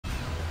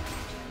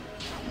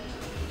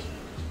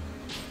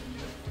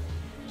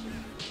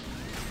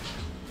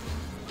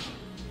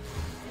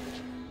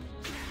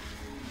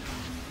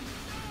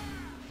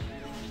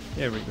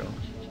There we go.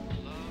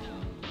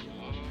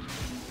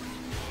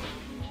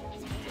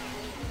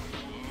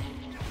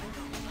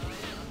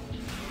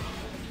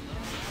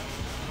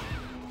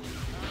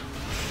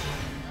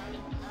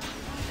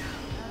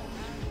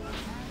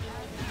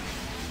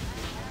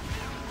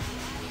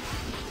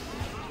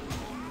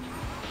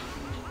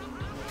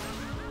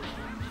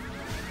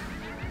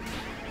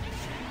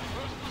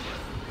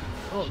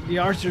 Oh, the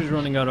archer's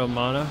running out of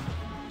mana,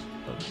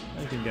 but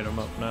I can get him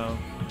up now,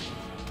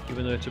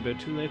 even though it's a bit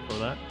too late for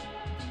that.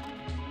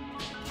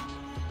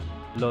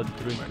 Blood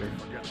Drinker.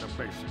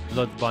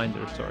 Blood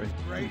Binder, sorry.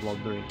 Blood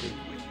Drinker.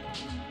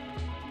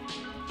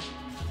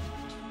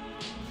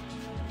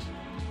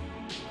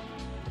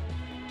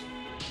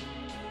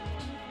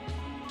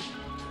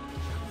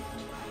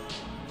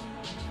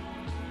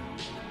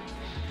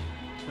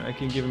 I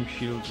can give him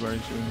shields very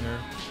soon here.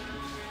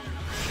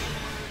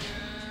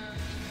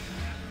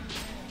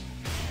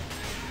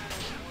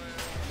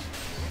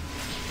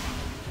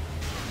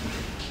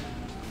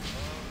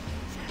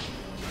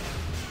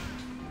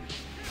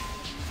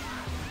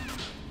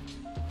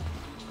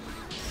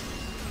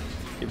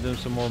 Give them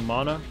some more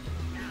mana.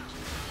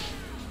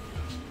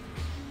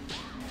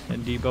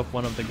 And debuff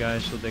one of the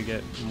guys so they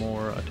get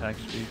more attack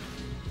speed.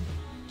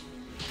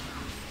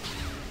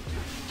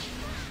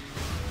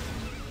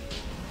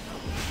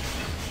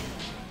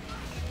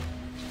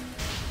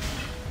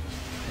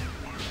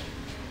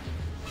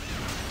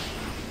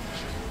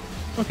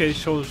 Okay,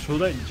 so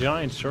that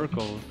giant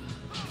circle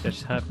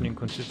that's happening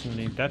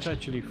consistently, that's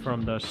actually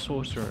from the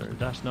sorcerer,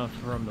 that's not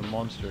from the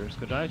monsters,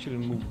 because I actually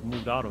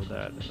moved out of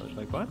that. And I was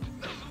like, what?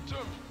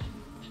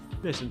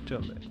 Listen to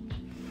me.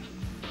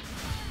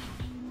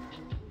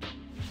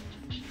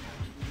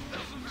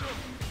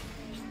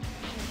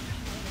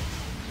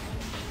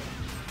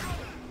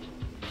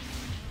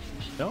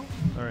 No?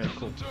 Alright,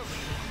 cool.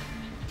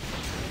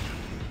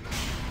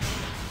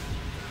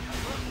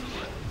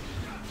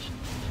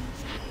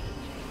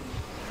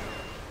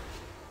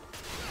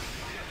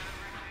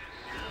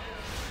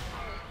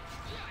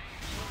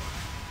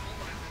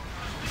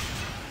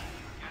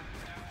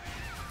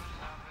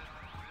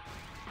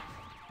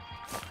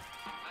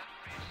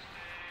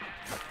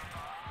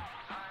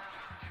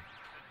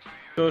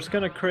 So it's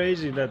kind of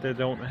crazy that they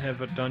don't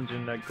have a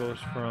dungeon that goes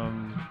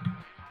from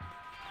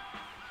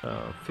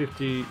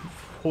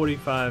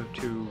 45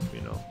 to,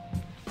 you know,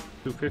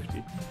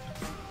 250.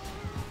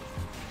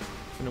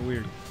 Kind of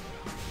weird.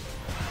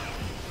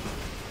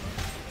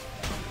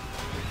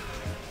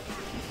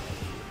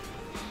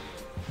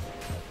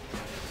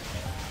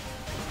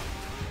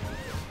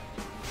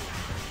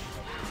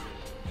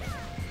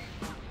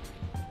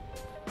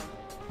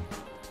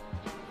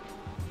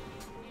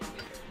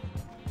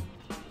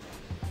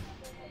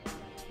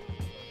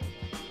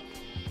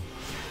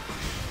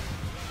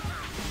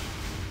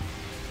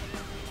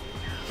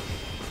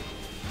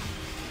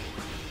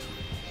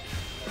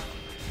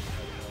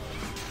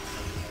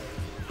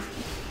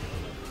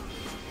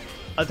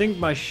 I think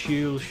my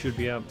shield should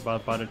be up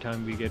by the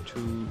time we get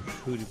to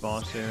the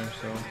boss there,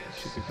 so it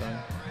should be fine.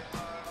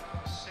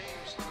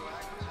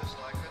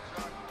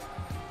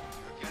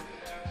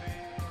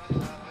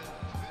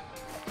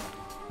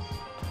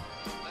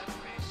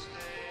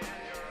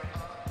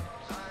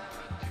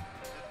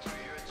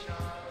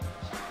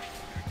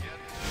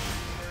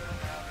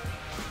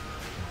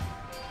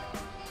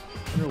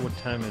 I wonder what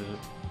time is it?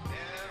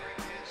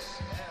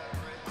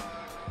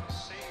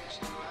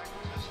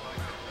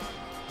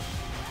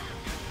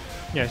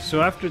 Yeah,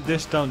 so after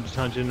this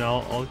dungeon,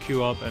 I'll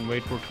queue up and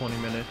wait for 20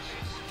 minutes.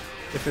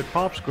 If it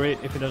pops, great.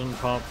 If it doesn't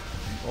pop,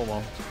 oh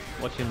well.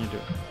 What can you do,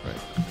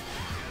 right?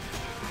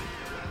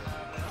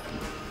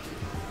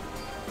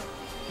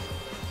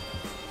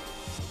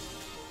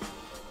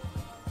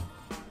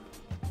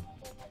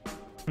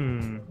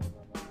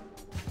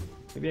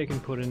 Maybe I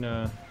can put in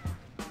a...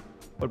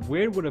 But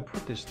where would I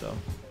put this though?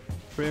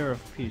 Prayer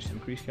of Peace,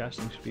 increase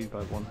casting speed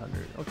by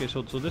 100. Okay,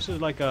 so this is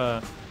like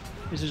a...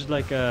 This is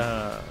like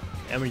a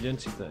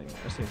emergency thing.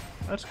 I see.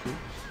 That's cool.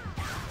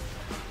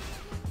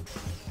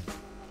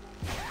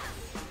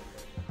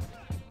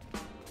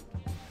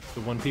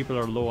 So when people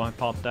are low, I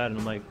pop that and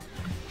I'm like,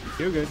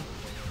 you're good.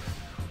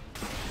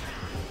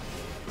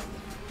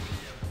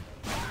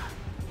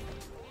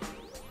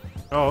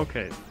 Oh,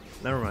 okay.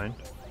 Never mind.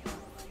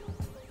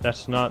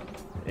 That's not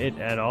it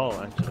at all,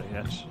 actually.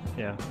 That's...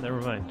 Yeah,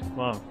 never mind.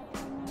 Wow.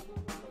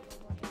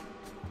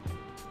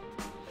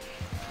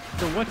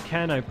 So what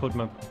can I put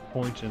my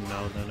points in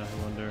now then, I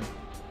wonder?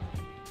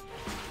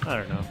 I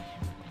don't know.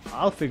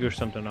 I'll figure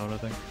something out, I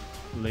think,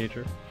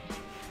 later.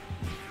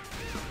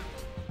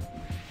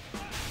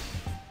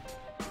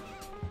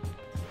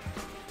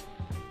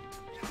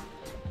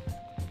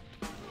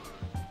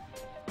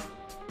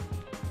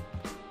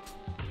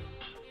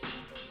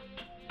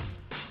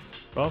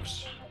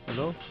 Props?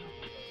 Hello?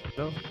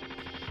 Hello?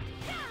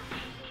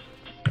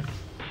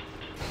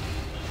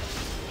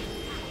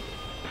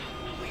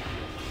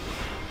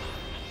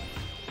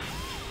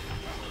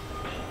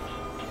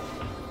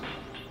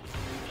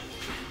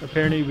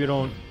 Apparently we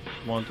don't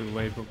want to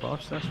wait for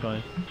boss, that's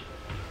fine.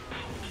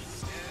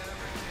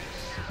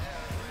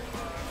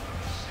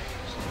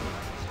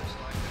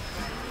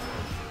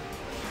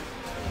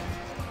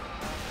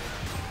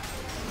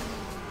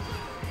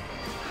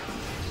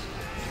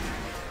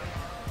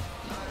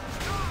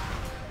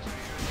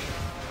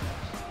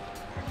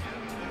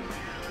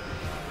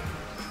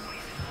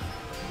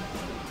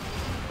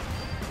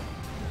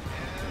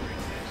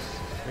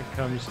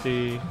 becomes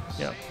the...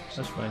 Yeah,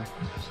 that's fine.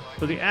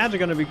 So the ads are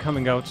going to be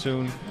coming out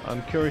soon.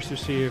 I'm curious to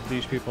see if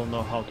these people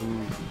know how to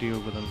deal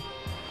with them.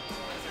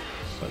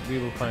 But we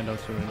will find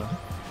out soon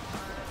enough.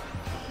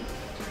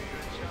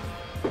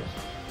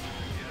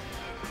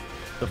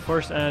 The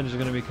first ad is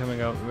going to be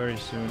coming out very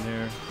soon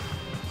here.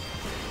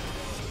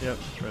 Yep,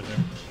 it's right there.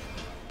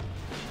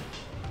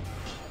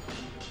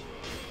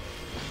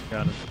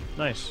 Got it.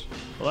 Nice.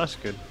 Well, that's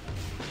good.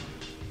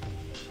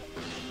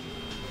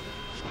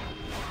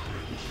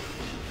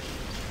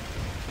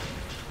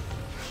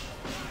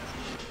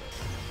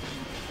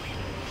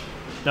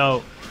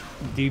 Now,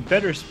 the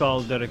better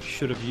spell that I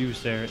should have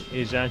used there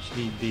is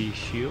actually the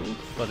shield,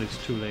 but it's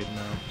too late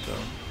now, so...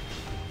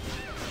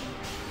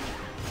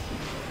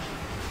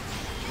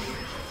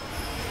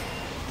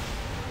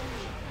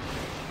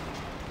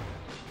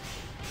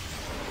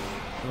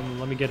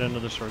 Let me get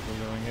another circle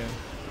going here.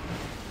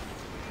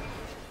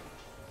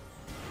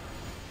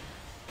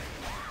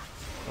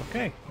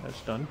 Okay,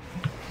 that's done.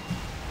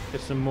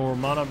 Get some more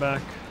mana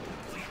back,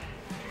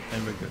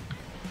 and we're good.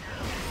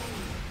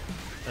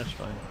 That's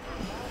fine.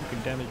 You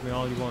can damage me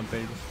all you want,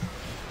 baby.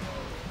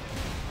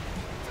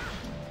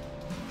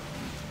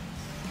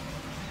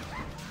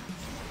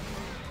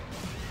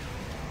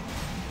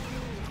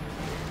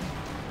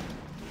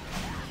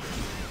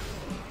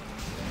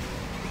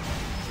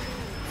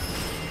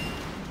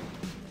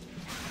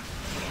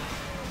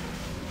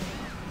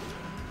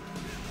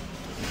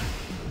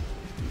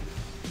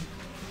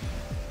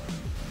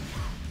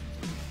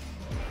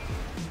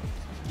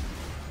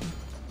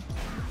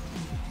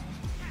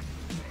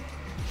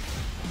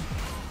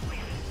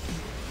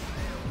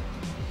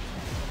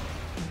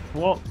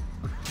 Well,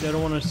 they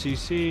don't want to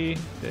CC,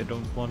 they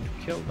don't want to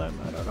kill them,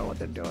 I don't know what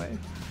they're doing.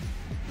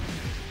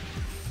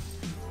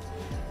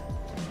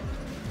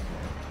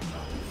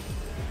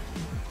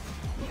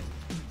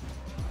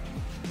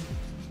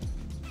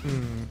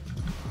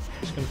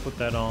 Just gonna put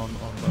that on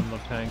the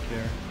tank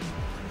here.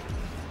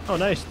 Oh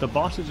nice, the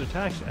boss's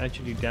attacks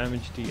actually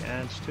damage the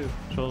ants too,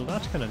 so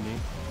that's kinda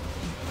neat.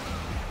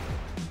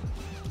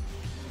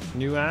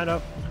 New ad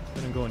up,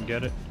 gonna go and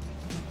get it.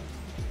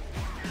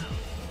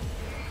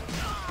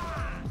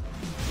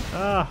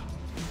 Ah!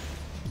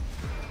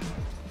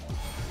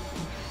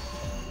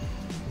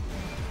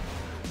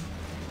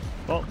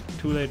 Well,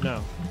 too late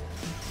now.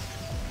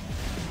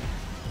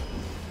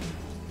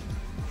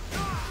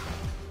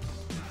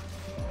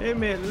 Leave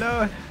me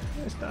alone!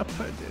 Stop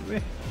hurting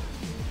me.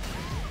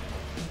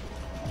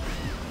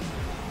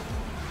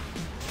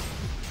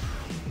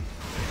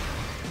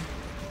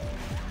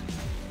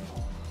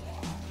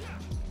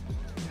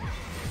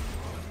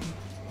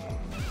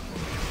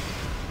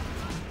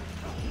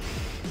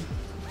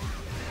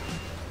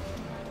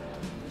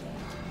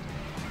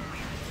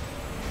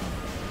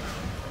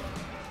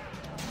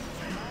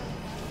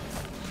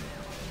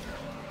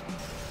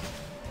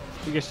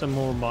 We get some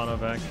more mana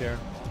back here.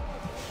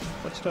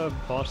 What's the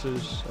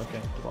bosses?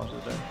 Okay, the boss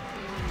is there.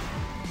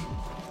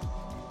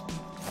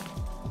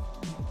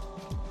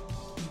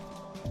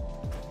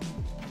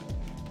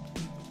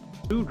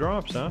 2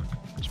 drops, huh?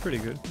 That's pretty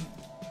good.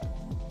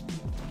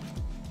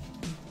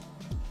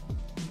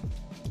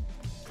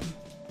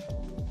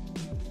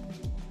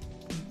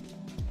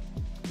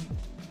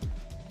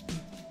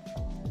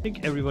 I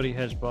think everybody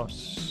has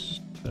boss.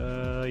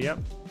 Yep,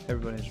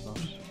 everybody has boss.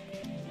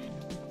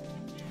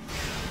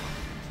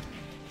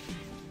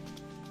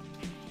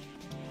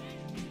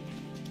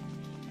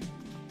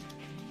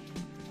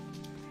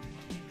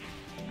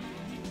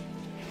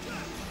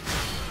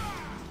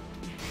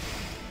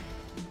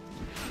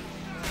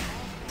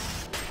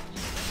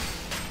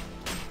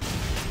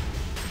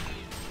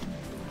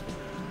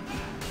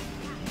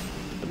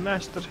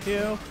 Master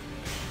heal.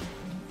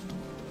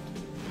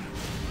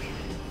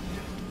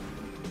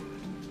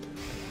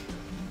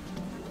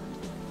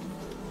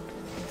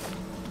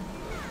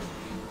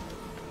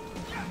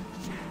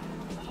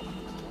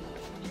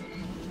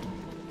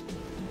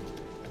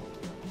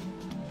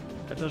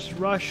 Let us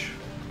rush.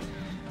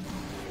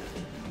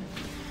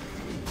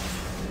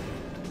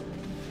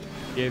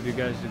 Gave you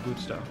guys the good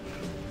stuff.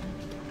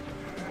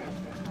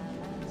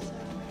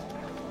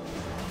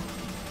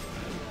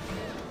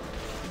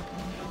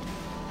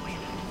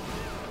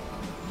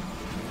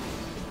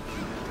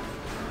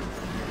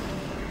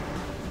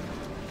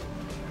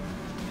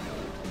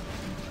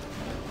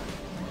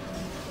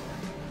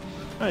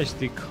 Nice,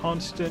 the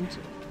constant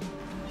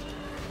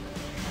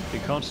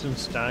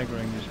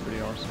staggering is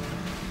pretty awesome.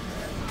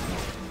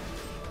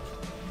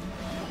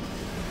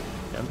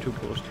 Yeah, I'm too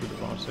close to the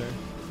boss there.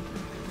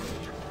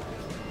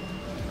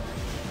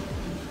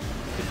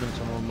 Give them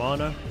some more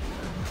mana.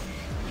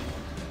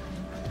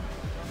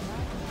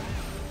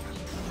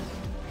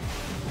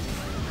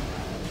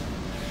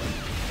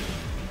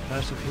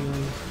 Passive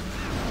healing.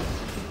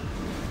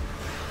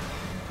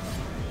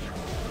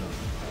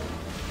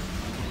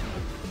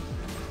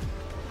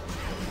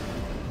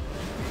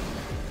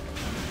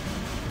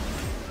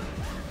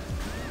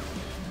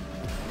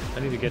 I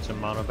need to get some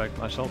mana back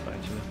myself,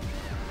 actually.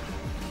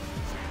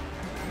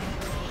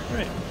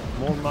 Alright,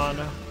 more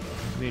mana,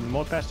 Need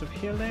more passive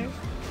healing.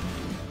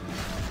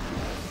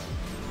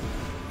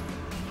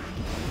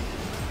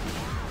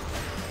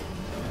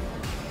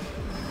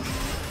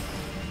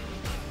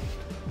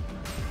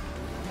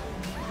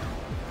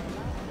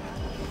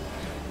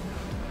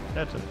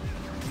 That's an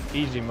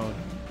easy mode.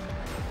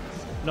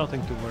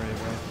 Nothing to worry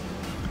about.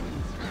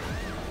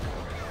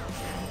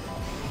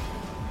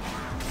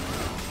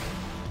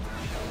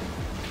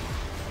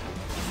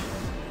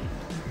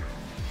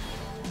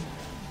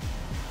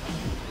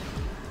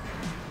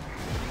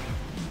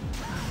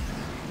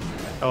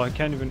 Oh, I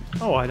can't even...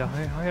 Oh, I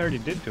already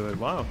did do it.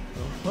 Wow.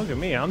 Well, look at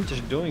me. I'm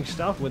just doing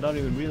stuff without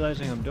even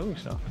realizing I'm doing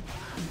stuff.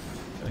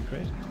 Kind of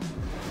crazy.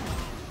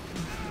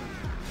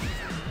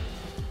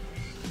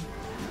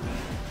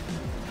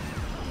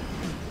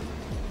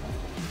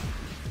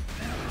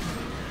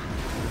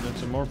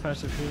 More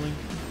passive healing.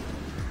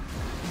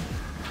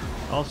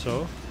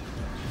 Also,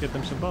 get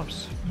them some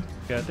buffs.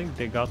 Okay, I think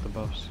they got the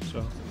buffs,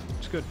 so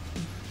it's good.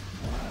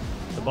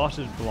 The boss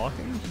is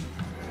blocking.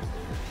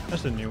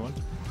 That's a new one.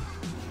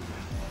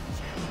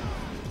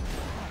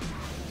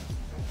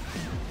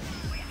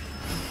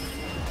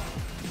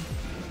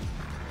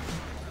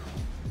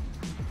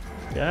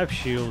 Yeah, I have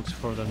shields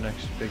for the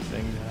next big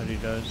thing that he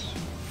does.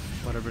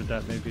 Whatever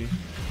that may be.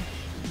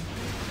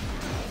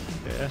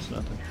 Okay, that's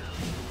nothing.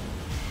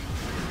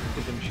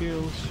 Get them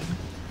shields.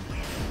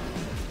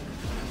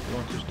 You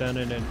want to stand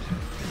in it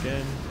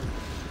again.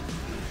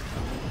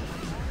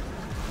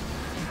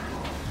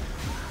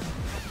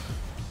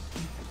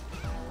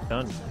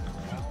 Done.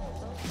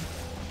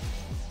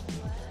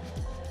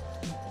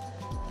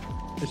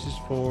 This is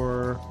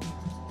for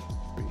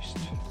priest.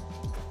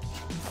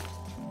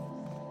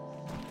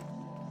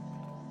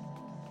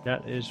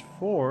 That is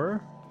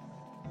for...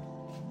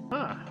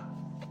 Ah!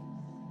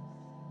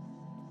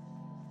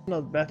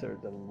 Not better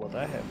than what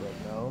I have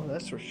right now,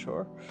 that's for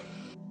sure.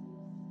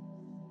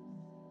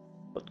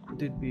 But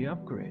could it be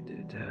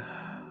upgraded?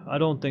 I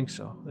don't think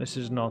so. This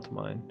is not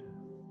mine.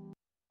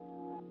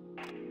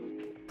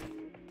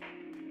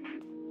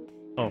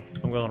 Oh,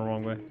 I'm going the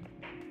wrong way.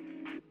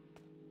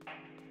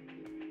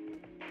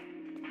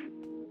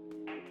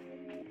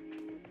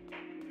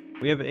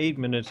 We have 8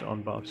 minutes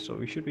on buffs, so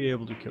we should be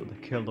able to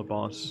kill the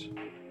boss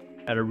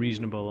at a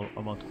reasonable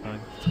amount of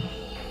time.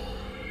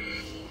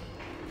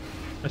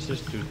 Let's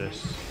just do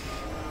this.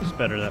 It's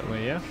better that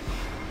way, yeah?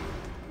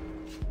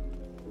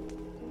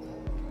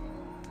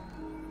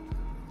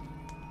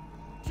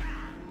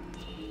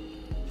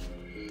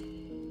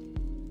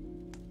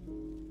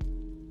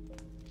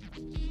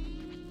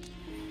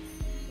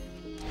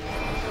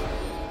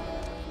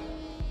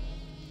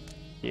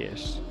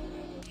 Yes.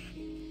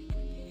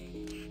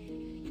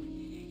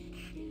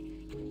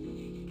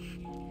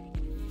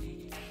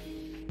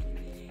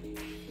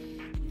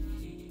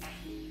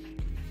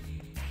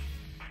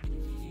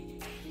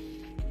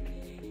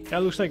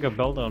 That looks like a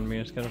belt on me,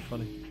 it's kind of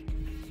funny.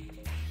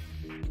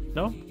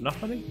 No? Not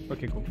funny?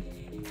 Okay, cool.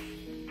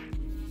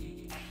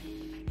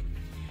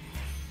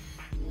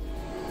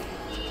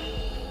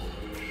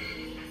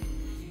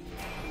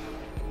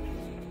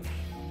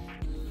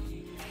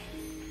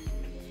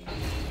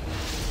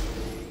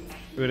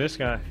 Look at this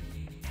guy.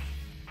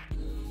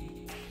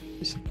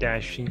 This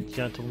dashing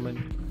gentleman.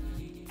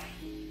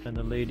 And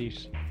the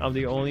ladies. I'm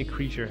the only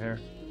creature here.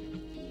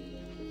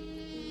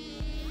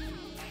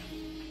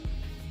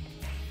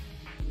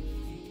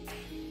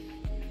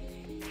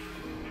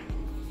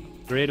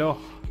 Greedo.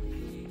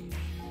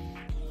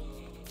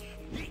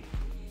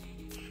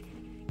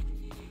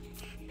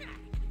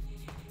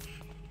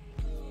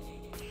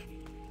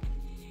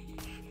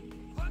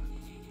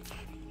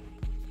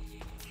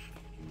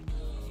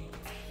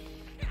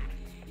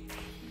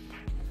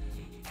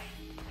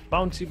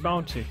 Bouncy,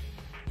 bouncy.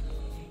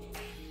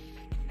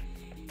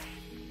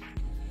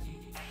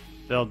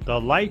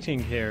 The lighting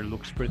here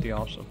looks pretty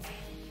awesome.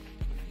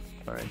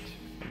 Alright,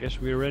 I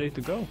guess we're ready to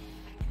go.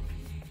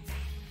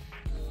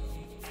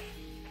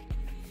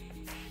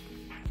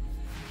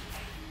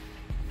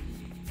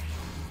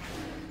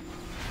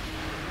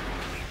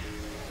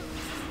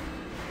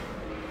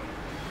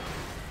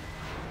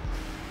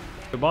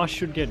 The boss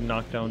should get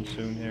knocked down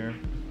soon here.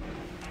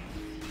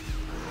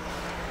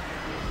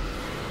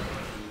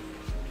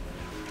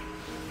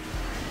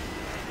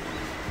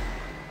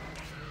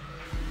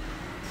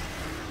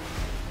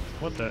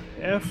 What the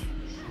F?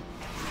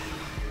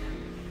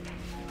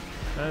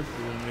 That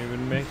didn't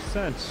even make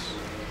sense.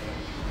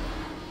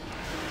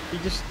 He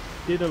just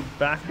did a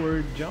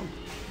backward jump.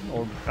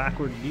 Or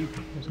backward leap.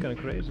 That's kind of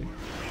crazy.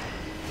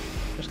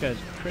 This guy's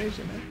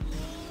crazy, man.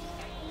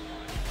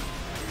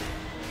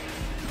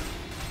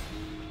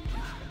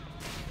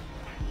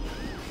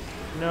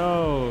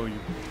 No!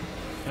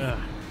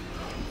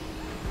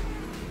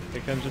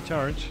 Here comes a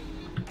charge.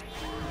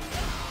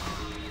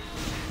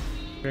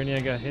 Apparently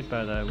I got hit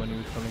by that when he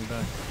was coming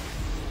back.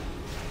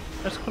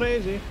 That's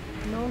crazy.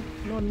 No,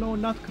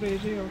 not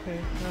crazy. Okay,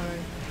 alright.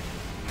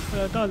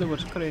 Well, I thought it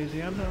was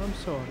crazy. I'm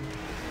sorry.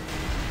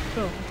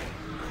 So,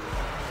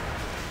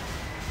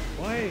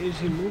 why is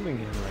he moving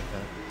him like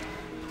that?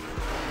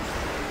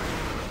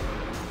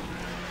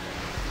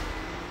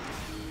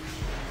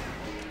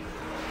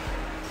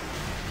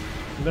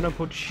 I'm gonna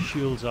put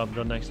shields up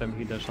the next time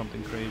he does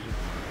something crazy.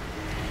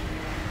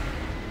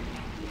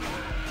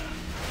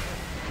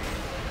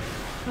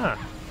 Ah,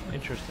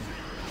 interesting.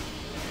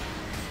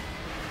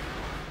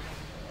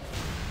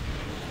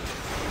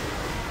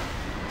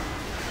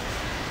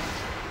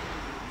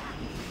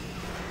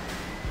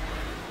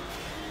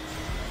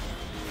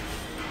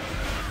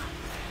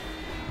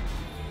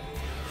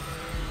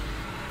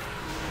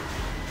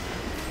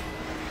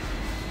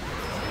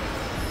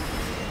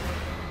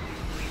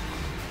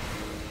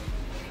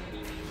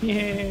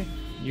 Yeah,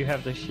 you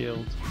have the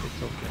shield.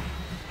 It's okay.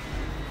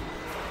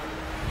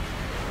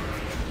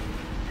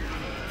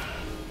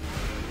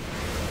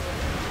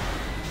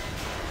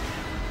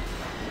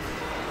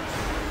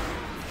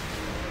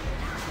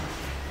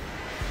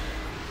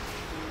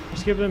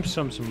 Let's give them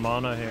some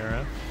mana here,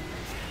 huh?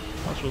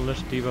 Also,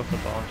 let's debuff the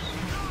boss.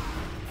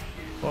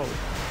 Whoa.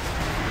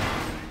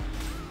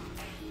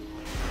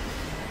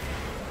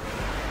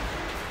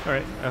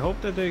 Alright, I hope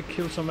that they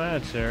kill some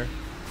ads here.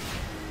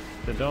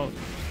 If they don't,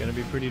 it's gonna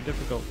be pretty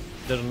difficult.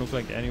 Doesn't look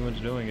like anyone's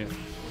doing it.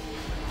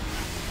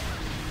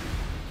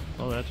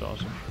 Oh, that's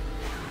awesome.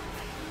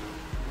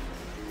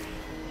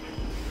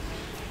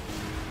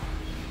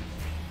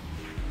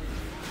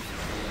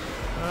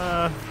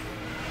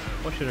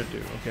 What should I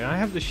do? Okay, I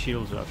have the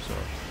shields up, so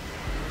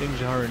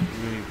things aren't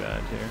really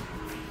bad here.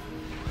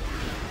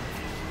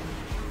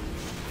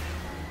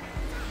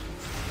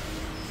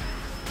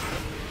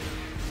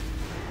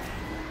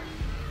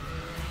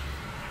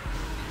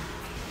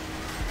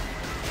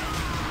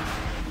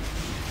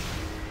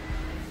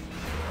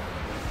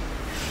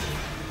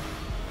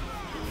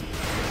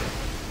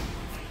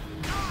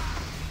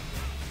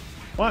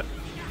 What?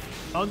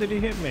 How did he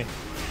hit me?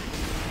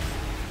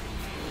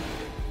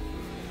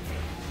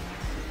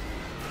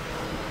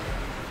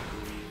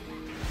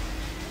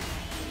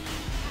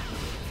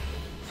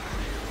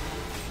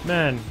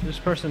 Man, this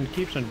person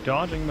keeps on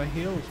dodging my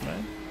heals,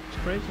 man. It's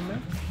crazy,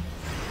 man.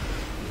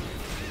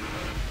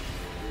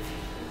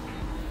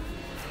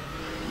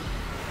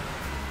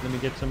 Let me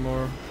get some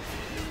more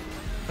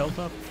health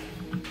up.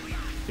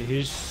 Okay,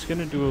 he's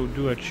gonna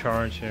do a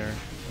charge here.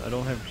 I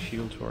don't have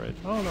shields for it.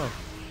 Oh no,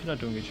 he's not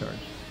doing a charge.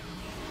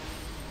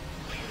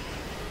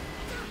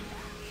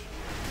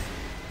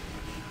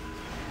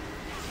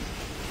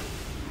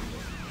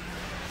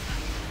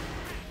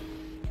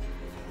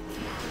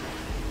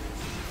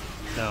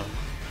 No.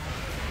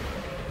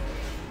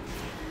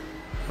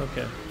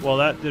 Okay, well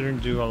that didn't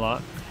do a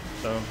lot,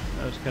 so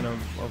that was kind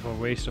of a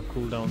waste of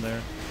cooldown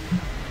there.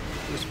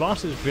 This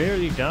boss is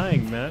barely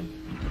dying, man.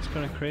 It's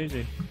kind of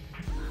crazy.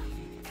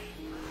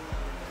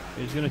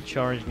 He's gonna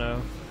charge now.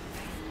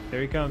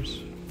 Here he comes.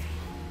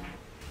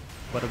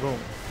 Bada boom.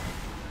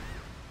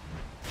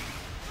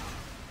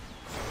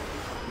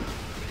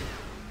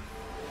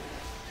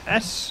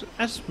 As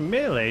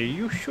melee,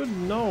 you should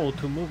know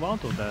to move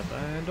out of that.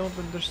 I don't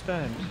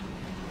understand.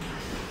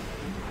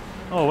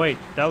 Oh wait,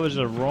 that was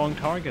the wrong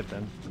target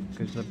then,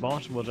 because the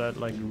boss was at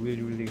like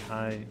really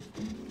high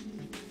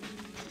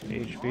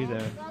HP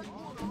there.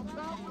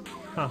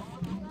 Huh.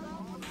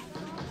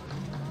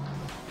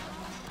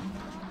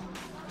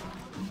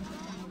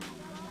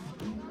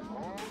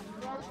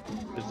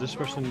 Does this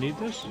person need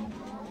this?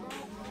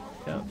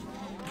 Yeah.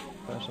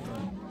 Pass on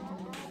that.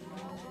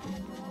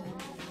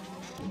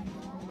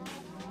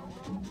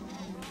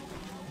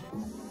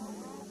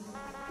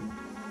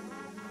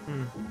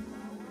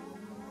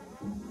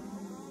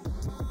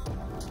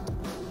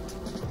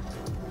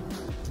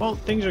 Well,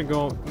 things are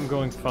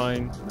going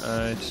fine.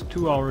 It's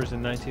 2 hours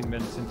and 19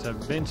 minutes since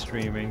I've been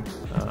streaming.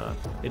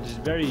 It is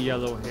very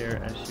yellow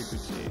here, as you can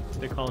see.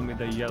 They call me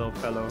the yellow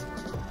fellow.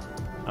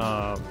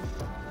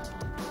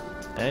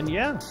 And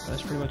yeah,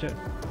 that's pretty much it.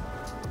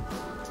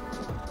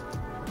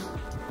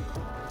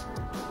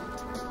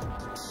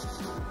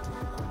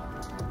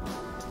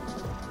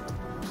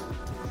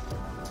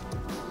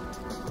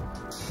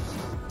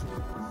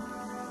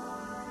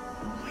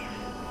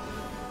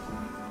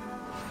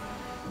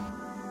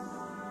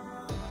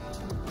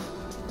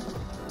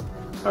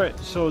 Alright,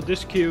 so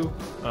this queue,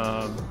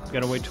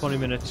 gonna wait 20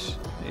 minutes.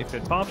 If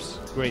it pops,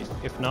 great.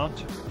 If not,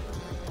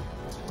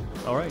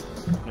 alright,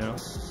 you know,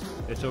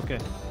 it's okay.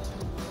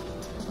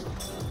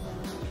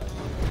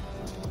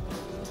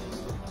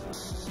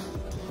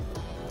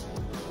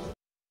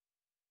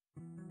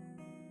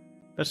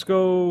 Let's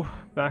go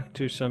back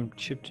to some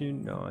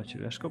chiptune. No,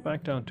 actually, let's go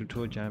back down to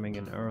toe jamming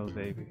and Earl,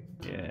 baby.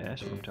 Yeah,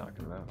 that's what I'm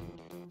talking about.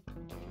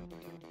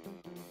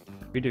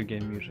 Video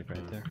game music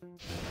right there.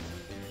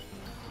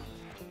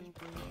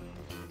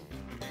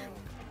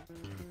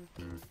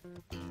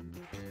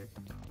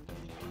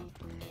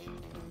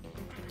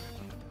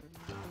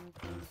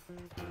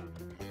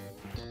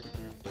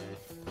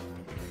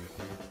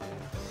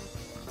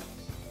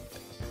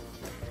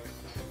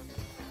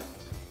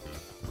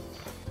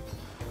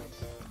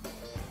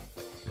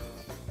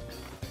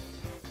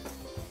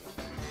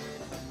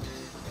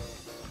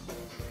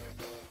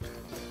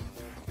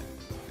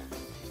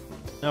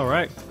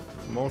 Alright,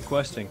 more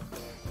questing.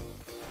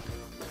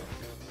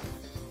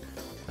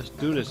 Let's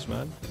do this,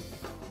 man.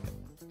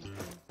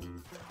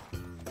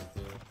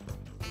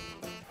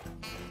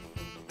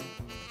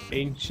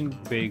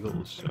 Ancient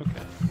bagels.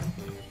 Okay.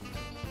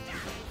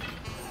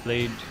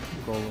 Blade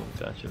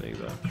golems actually,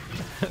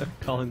 but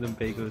calling them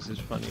bagels is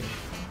funnier.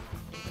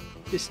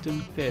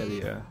 Distant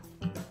failure.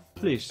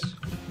 Please.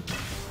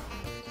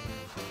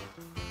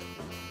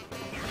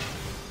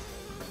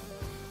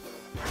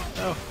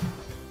 Oh.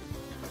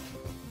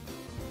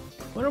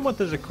 Wonder what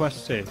does the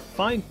quest say?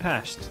 Find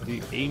past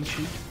the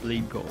ancient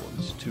blade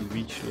golems to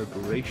reach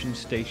Liberation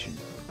Station.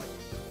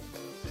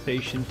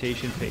 Patient.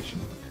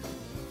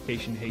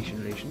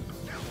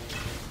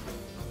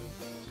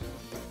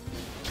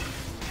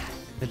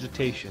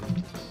 Hesitation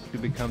to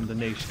become the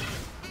nation.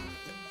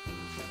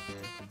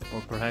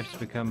 Or perhaps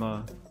become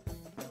a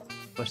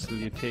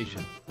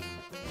salutation.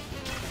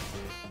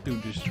 To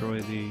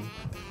destroy the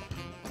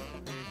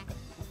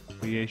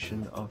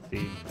creation of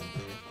the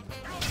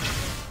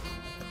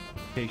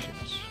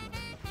patience.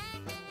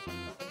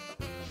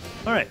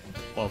 Alright,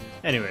 well,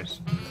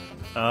 anyways.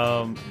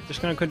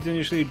 Just gonna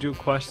continuously do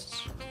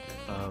quests.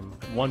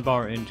 1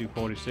 bar into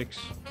 46.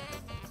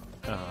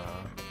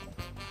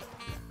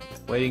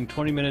 Waiting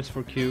 20 minutes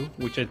for queue,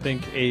 which I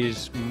think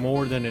is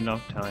more than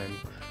enough time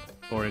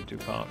for it to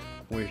pop.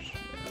 Which,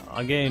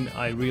 again,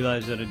 I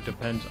realize that it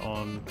depends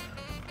on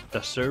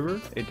the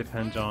server, it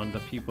depends on the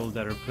people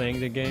that are playing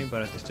the game,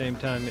 but at the same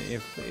time,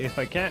 if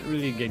I can't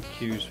really get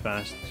queues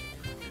fast,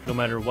 no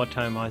matter what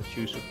time I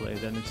choose to play,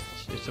 then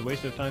it's a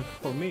waste of time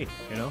for me,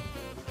 you know?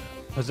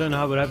 Because then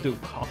I would have to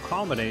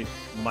accommodate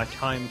my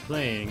time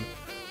playing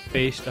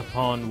based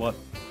upon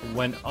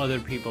when other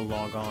people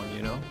log on,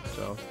 you know?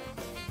 So,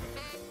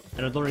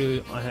 and I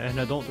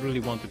don't really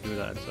want to do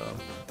that, so.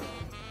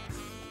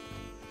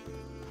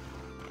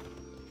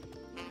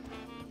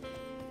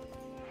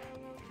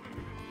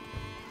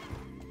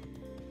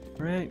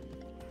 Right.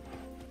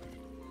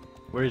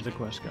 Where's the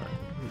quest guy?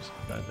 He's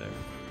not there.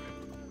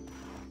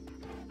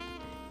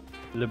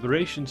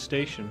 Liberation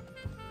Station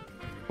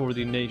for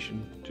the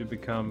nation to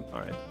become.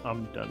 Alright,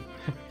 I'm done.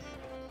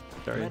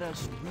 Sorry. Let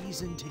us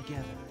reason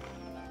together.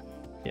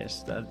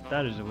 Yes,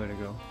 that is the way to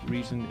go.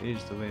 Reason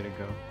is the way to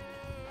go.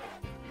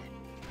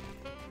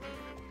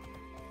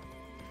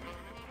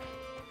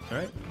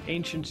 Alright,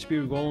 ancient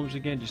spear golems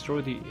again.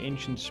 Destroy the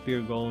ancient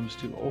spear golems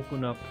to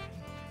open up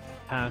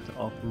path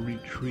of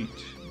retreat.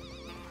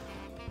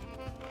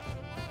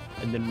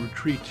 And then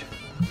retreat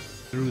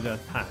through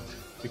that path,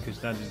 because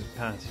that is the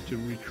path to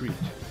retreat.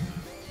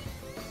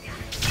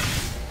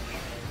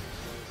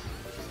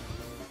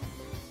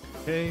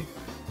 Okay,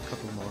 a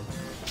couple more.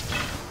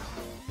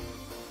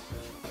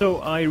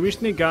 So I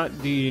recently got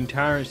the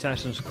entire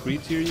Assassin's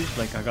Creed series,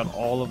 like I got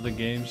all of the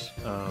games.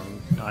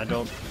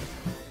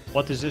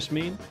 What does this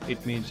mean?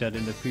 It means that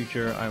in the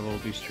future I will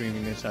be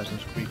streaming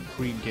Assassin's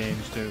Creed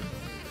games too.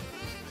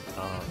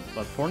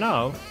 But for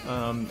now,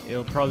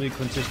 it'll probably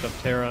consist of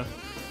Tera.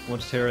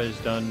 Once Tera is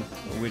done,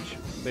 which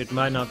it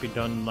might not be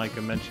done like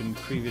I mentioned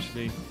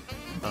previously,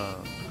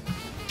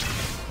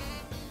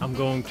 I'm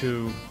going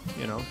to,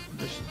 you know,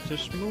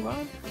 just move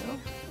on, you know,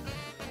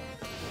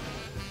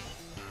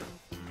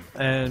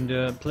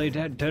 and play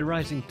Dead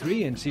Rising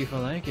 3 and see if I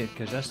like it,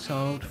 because that's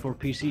out for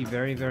PC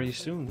very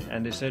soon,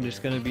 and they said it's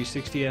going to be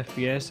 60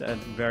 FPS at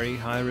very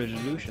high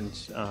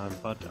resolutions,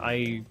 but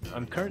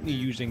I'm currently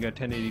using a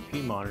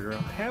 1080p monitor. I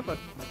have a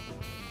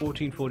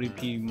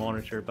 1440p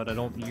monitor, but I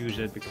don't use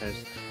it because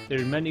there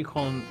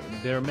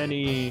are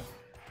many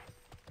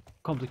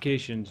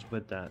complications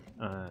with that,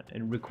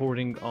 and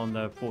recording on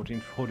the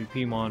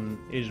 1440p mon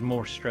is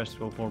more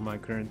stressful for my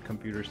current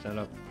computer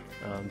setup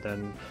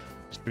than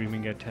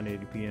streaming at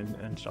 1080p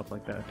and stuff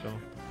like that. So,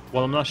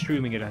 well, I'm not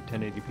streaming it at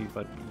 1080p,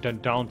 but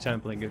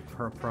downsampling it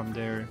from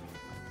there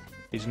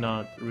is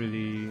not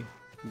really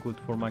good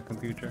for my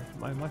computer.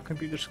 My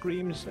computer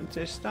screams and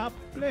says, "Stop,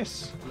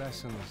 please!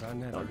 Lessons are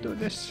never Don't do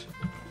this."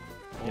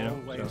 You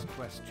know, always so.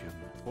 question,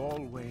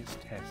 always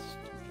test.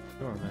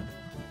 Sure, man.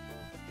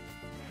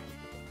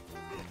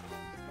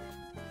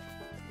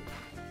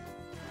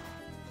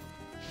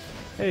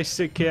 Hey,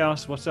 Sick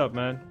Chaos, what's up,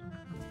 man?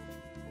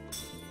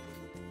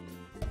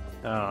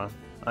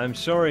 I'm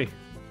sorry.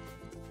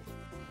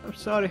 I'm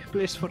sorry,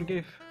 please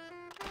forgive.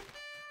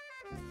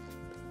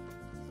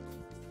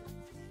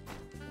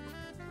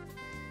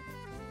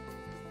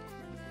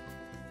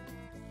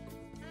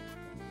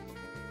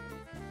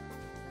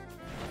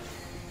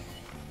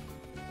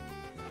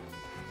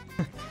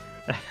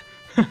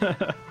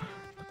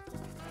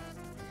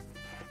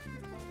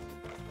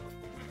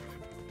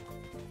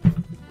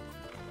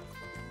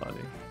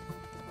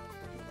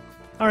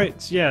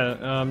 Alright, so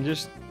yeah,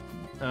 just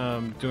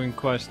doing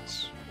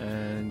quests,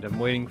 and I'm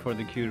waiting for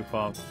the queue to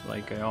pop,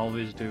 like I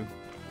always do.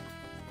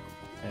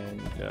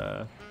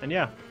 And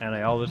yeah, and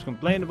I always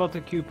complain about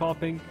the queue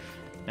popping,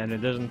 and it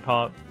doesn't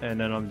pop, and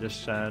then I'm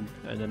just sad,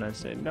 and then I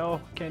say, no,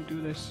 can't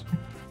do this.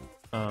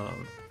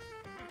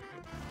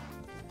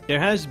 There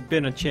has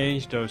been a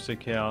change though, to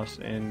Chaos,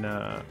 in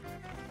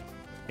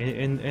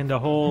the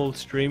whole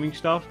streaming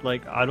stuff.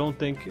 Like, I don't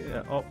think,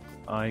 oh,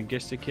 I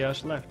guess the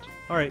Chaos left.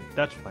 Alright,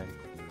 that's fine.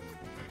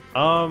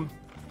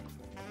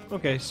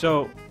 Okay,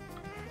 so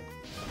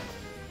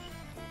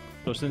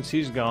So since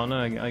he's gone,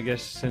 I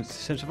guess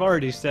since I've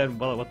already said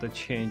what the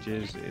change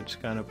is, it's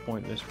kind of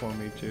pointless for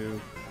me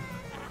to.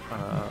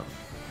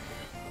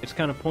 It's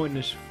kind of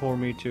pointless for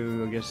me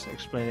to, I guess,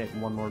 explain it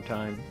one more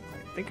time.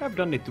 I think I've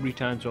done it 3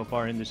 times so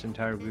far in this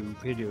entire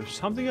video.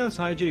 Something else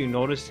I actually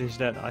noticed is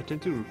that I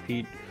tend to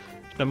repeat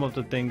some of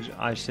the things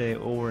I say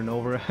over and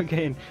over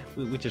again,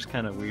 which is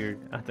kind of weird.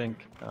 I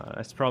think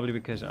it's probably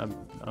because I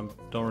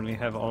don't really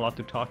have a lot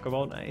to talk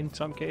about in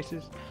some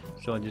cases,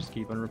 so I just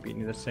keep on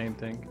repeating the same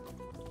thing.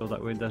 So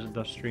that way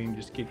the stream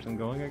just keeps on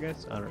going, I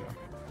guess. I don't know.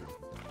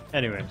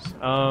 Anyways,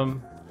 I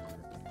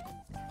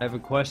have a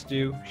quest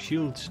due.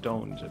 Shield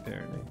stones,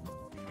 apparently.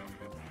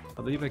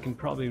 I believe I can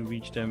probably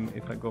reach them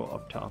if I go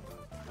up top.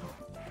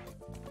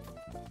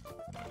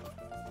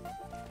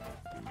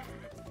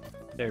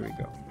 There we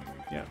go.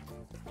 Yeah.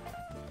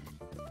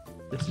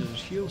 This is a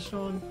shield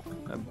stone.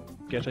 I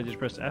guess I just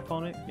pressed F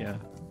on it. Yeah.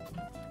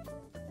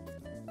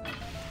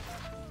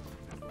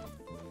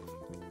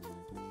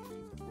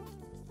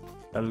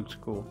 That looks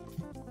cool.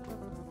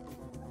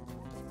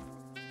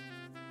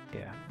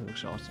 Yeah, it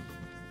looks awesome.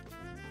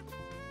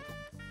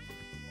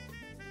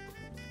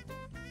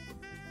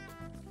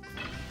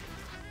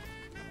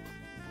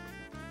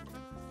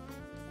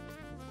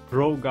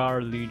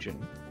 Brogar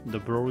Legion. The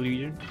Bro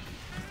Legion?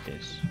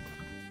 Yes.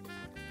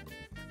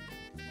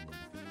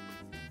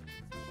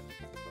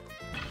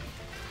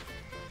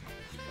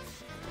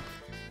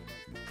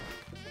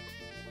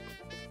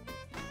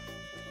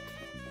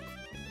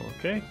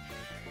 Okay.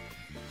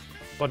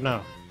 What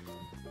now?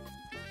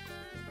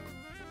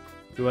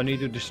 Do I need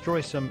to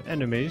destroy some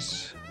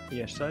enemies?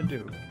 Yes, I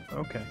do.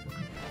 Okay.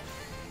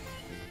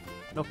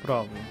 No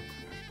problem.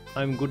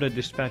 I'm good at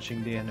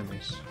dispatching the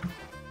enemies.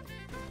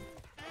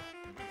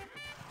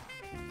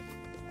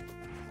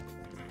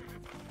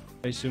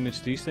 I assume it's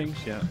these things?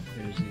 Yeah,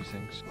 it is these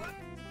things.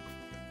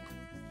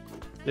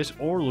 This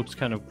ore looks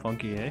kind of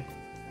funky, eh?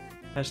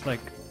 Has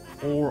like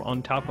ore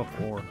on top of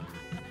ore.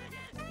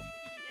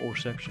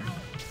 Oreception.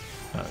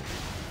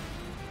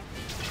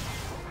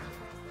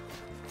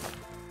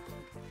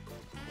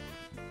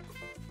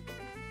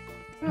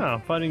 Yeah,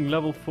 I'm fighting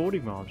level 40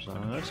 mobs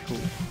now. That's cool.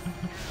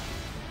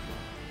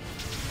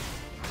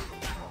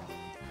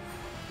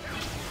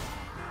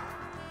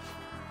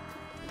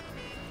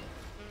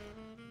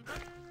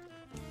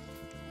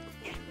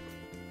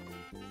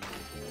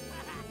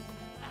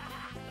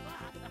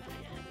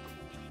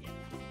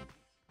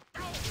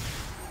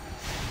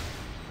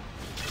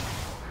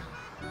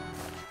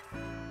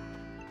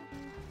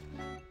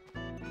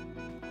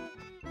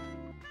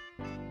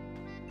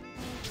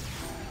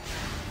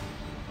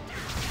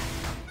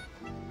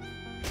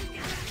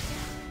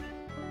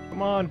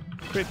 Come on,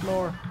 crit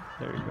more.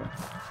 There you go.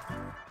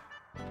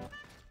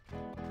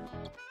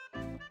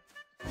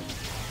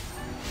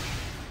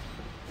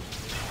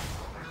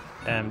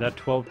 Damn, that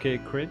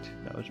 12k crit,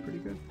 that was pretty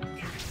good.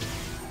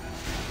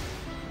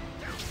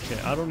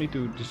 Okay, I don't need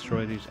to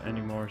destroy these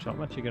anymore, so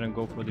I'm actually gonna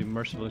go for the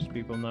merciless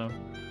people now.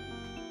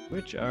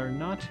 Which are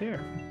not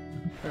here.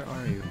 Where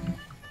are you?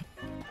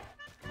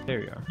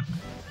 There you are.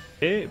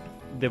 They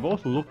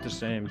both look the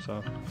same,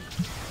 so...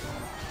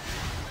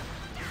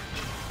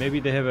 Maybe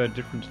they have a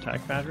different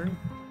attack pattern?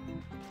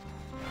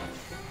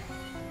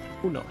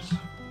 Who knows?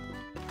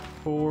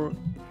 For...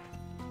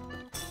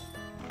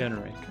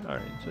 Generate.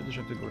 Alright, so I just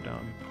have to go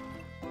down.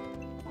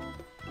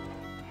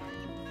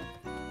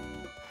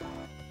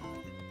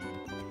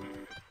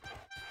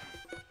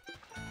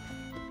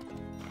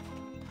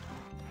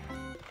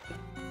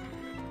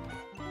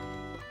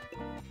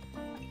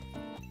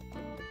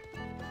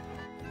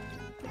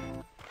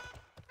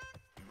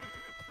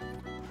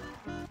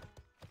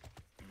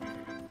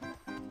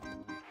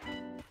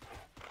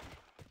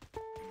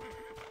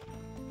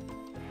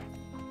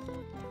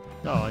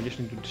 No, I just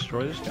need to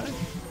destroy this guy.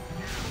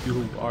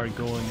 You are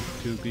going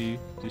to be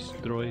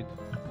destroyed.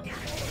 Okay.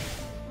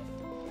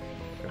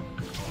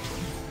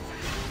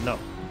 No,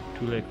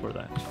 too late for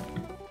that.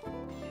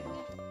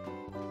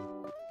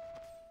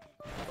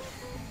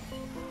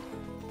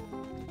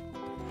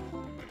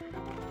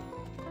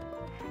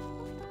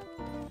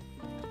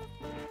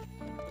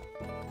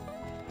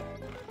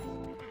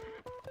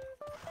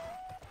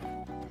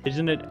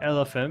 Isn't it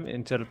LFM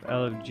instead of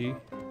LFG?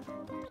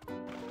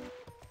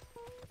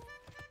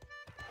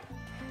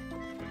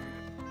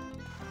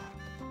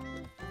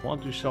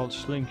 Want to sell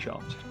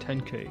slingshot,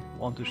 10k.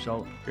 Want to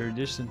sell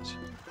iridescent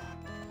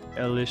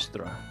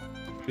Elistra,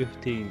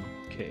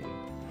 15k.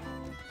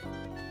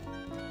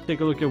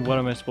 Take a look at what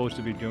am I supposed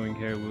to be doing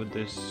here with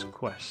this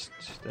quest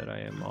that I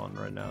am on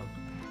right now,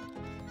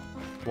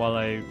 while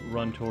I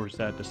run towards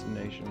that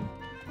destination.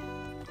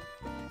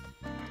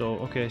 So,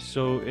 okay,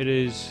 so it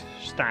is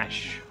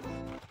stash.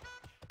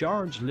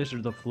 Guards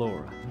litter the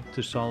floor.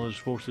 Thessalus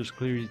forces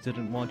clearly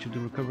didn't want you to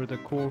recover the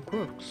core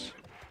crooks.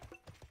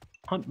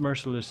 Hunt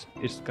merciless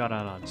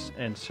Iskarads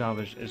and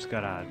salvage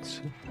Iskarads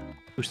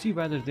to see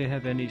whether they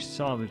have any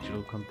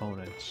salvageable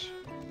components.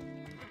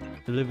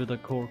 Deliver the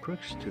core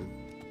crooks to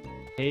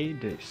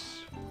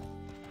Hades.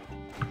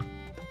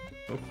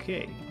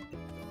 Okay,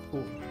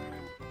 cool.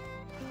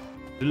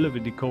 Deliver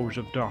the cores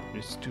of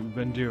darkness to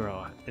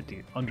Vendera at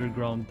the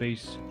underground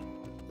base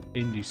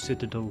in the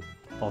Citadel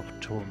of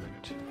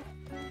Torment.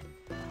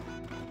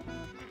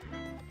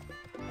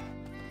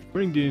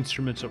 Bring the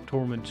instruments of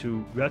torment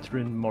to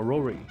veteran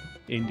Morori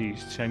in the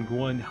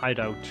Sanguine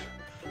hideout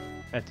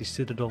at the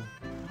Citadel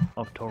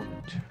of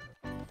Torment.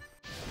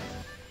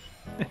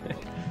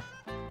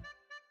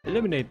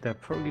 Eliminate the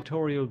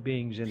purgatorial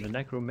beings in the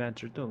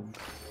Necromancer Dome.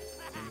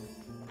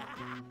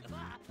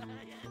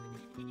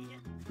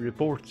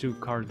 Report to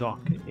Kardok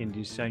in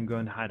the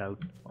Sanguine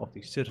hideout of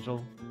the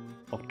Citadel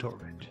of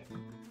Torment.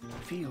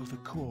 Feel the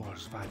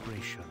core's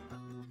vibration.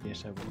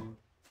 Yes, I will.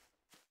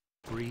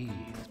 Breathe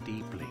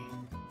deeply.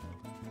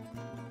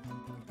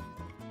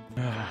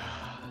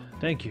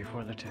 Thank you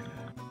for the tip.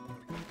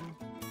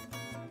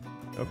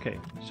 Okay,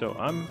 so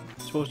I'm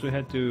supposed to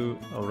head to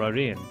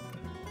Rarian,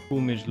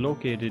 whom is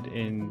located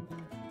in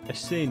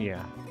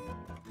Asenia,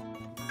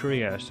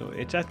 Tera. So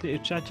it's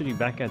actually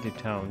back at the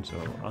town. So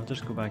I'll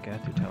just go back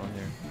at the town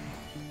there.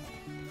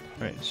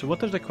 Right. So what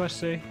does the quest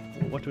say?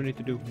 What do we need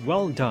to do?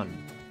 Well done.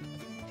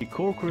 The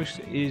Corcrux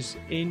is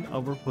in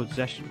our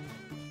possession.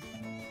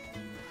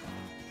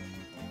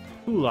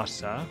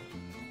 Hulasa.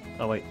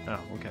 Oh wait. Oh,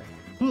 okay.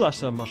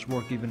 Hulasa must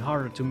work even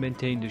harder to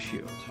maintain the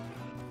shield.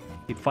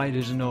 The fight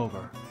isn't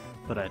over,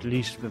 but at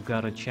least we've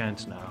got a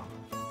chance now.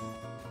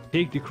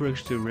 Take the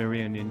crux to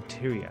Rarian in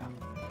Tyria.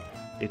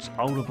 It's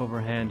out of our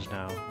hands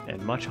now,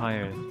 and much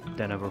higher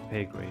than our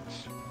pay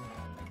grades.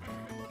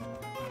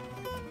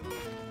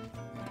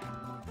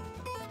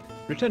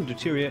 Return to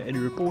Tyria and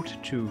report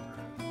to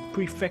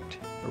Prefect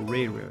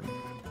Rarian.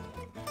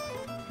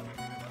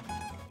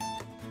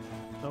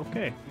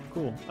 Okay,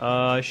 cool.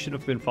 I should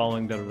have been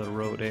following the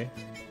road, eh?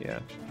 Yeah.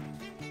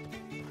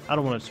 I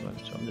don't want to swim,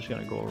 so I'm just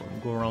gonna go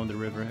around the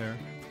river here.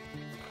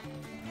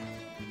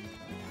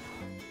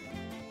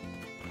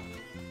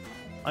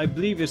 I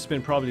believe it's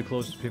been probably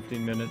close to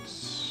 15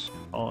 minutes.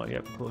 Oh, yeah,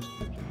 close to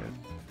 15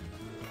 minutes.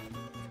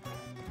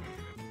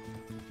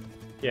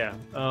 Yeah,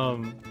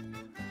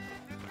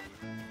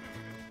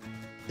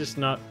 it's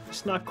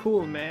not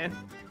cool, man.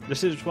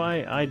 This is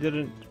why I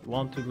didn't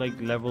want to like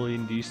level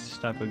in these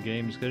type of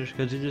games,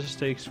 because it just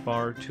takes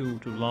far too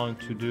long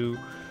to do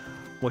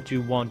what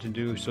you want to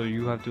do, so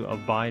you have to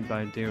abide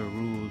by their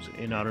rules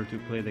in order to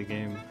play the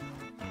game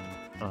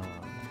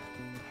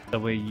the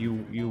way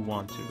you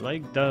want to.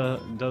 Like the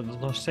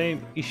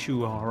same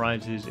issue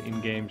arises in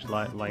games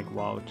like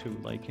WoW too.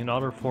 Like in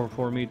order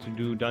for me to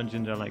do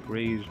dungeons and like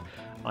raids,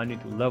 I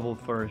need to level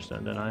first,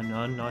 and then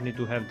I need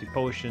to have the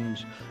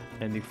potions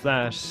and the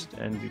flasks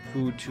and the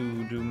food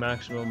to do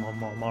maximum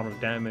amount of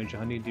damage.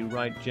 I need the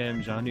right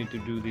gems. I need to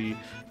do the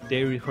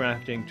dairy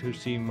crafting to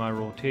see my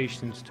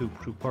rotations, to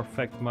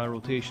perfect my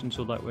rotation,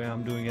 so that way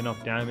I'm doing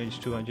enough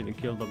damage to actually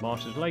kill the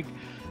bosses. Like,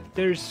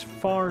 there's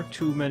far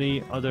too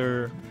many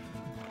other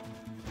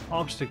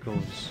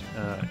obstacles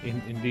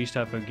in these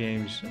type of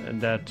games, and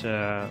that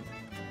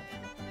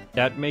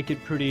make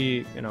it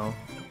pretty, you know,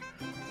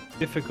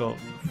 difficult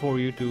for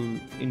you to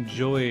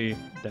enjoy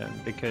them,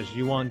 because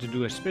you want to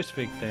do a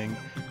specific thing,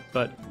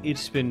 but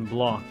it's been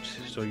blocked,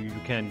 so you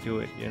can't do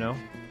it, you know,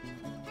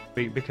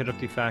 because of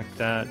the fact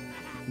that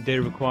they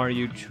require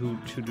you to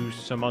do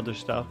some other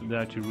stuff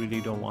that you really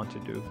don't want to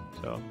do.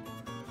 So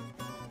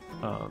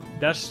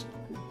that's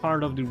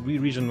part of the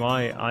reason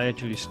why I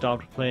actually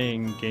stopped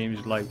playing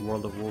games like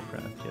World of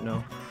Warcraft, you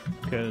know,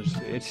 because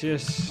it's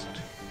just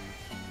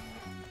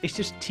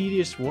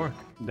tedious work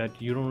that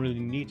you don't really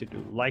need to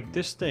do. Like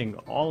this thing,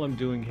 all I'm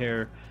doing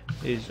here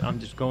is I'm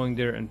just going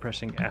there and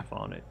pressing F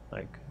on it.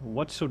 Like,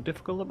 what's so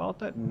difficult about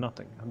that?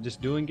 Nothing. I'm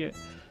just doing it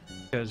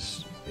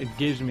because it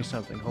gives me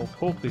something,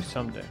 hopefully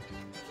someday.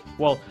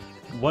 Well,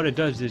 what it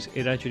does is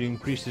it actually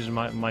increases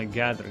my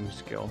gathering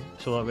skill,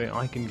 so that way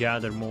I can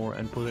gather more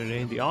and put it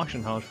in the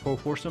auction house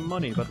for some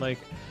money. But like,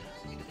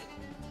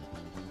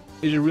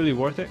 is it really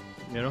worth it,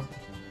 you know?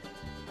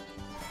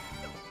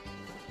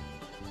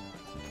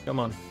 Come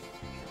on,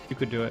 you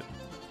could do it.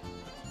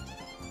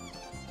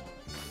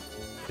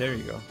 There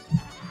you go.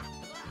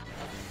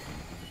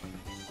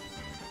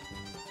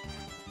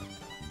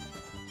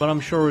 But I'm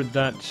sure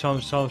that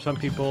some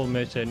people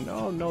may say,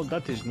 no,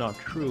 that is not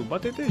true.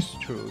 But it is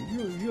true.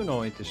 You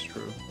know it is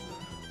true.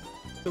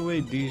 The way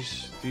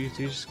these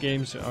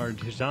games are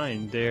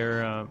designed,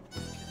 they're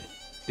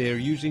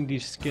using the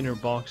Skinner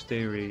box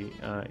theory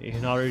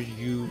in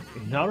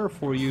order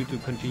for you to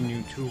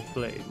continue to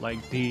play.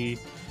 Like the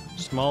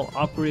small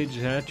upgrades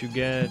that you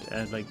get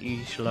at like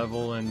each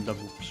level, and the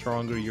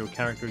stronger your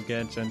character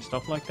gets and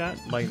stuff like that.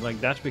 Like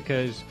that's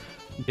because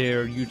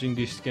they're using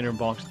the Skinner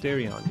box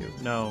theory on you.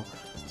 Now,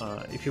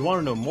 if you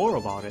want to know more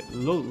about it,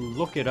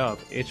 look it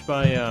up. It's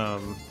by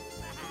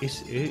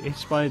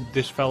it's by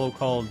this fellow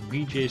called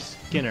B.J.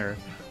 Skinner,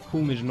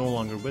 whom is no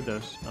longer with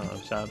us,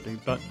 sadly.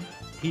 But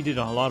he did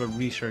a lot of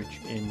research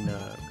in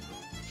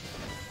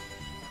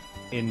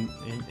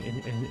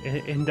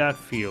that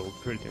field,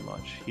 pretty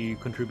much. He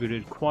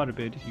contributed quite a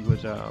bit. He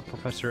was a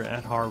professor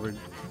at Harvard,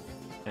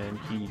 and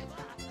he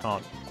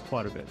taught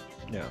quite a bit.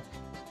 Yeah.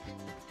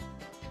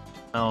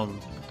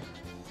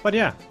 But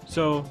yeah,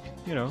 so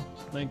you know,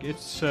 like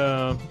it's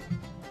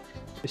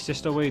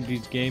just the way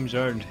these games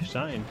are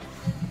designed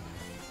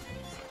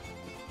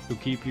to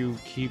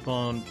keep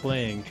on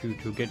playing,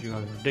 to get you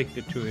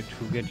addicted to it,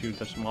 to get you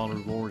the small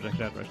rewards,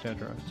 etc.,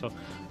 etc.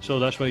 So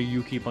that's why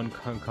you keep on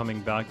coming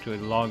back to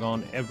it. Log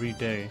on every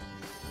day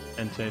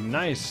and say,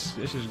 nice,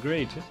 this is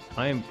great.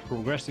 I am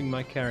progressing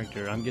my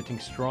character. I'm getting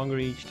stronger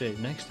each day.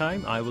 Next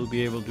time, I will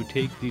be able to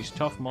take these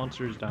tough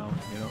monsters down.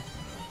 You know.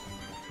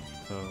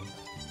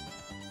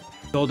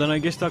 So then I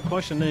guess the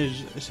question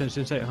is,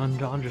 since I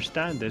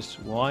understand this,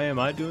 why am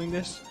I doing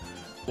this?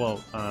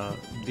 Well,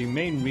 the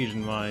main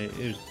reason why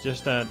is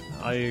just that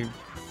I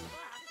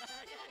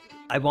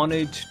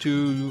wanted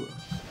to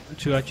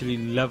actually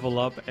level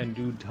up and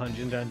do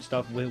dungeons and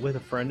stuff with a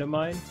friend of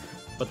mine,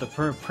 but the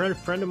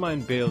friend of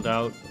mine bailed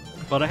out.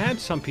 But I had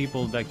some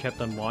people that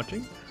kept on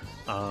watching.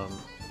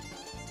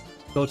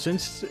 So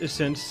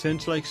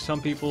since like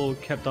some people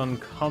kept on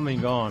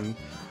coming on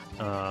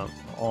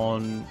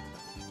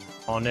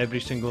every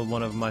single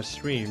one of my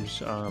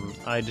streams,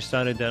 I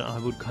decided that I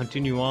would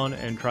continue on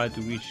and try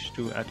to reach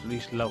to at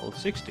least level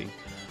 60.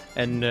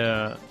 And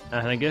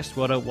I guess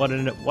what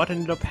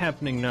ended up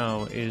happening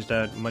now is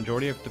that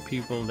majority of the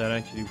people that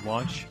actually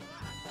watch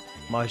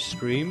my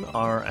stream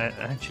are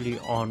actually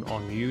on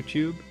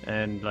YouTube,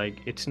 and like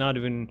it's not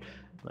even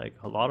like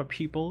a lot of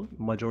people.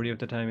 Majority of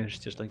the time it's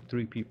just like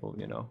 3 people,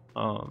 you know,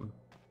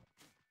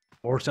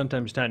 or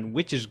sometimes 10,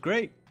 which is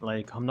great.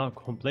 Like I'm not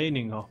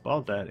complaining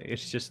about that.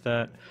 It's just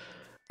that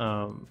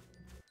I'm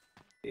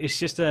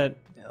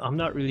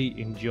not really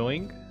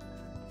enjoying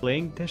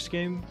playing this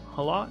game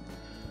a lot.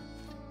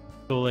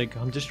 So like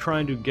I'm just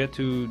trying to get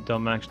to the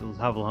max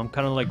level. I'm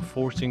kind of like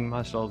forcing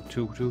myself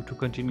to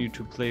continue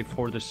to play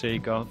for the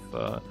sake of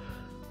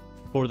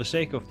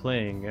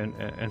playing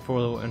and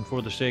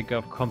for the sake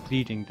of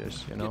completing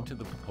this, you know. Get to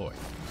the point.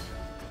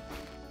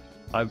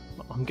 I'm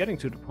getting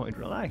to the point.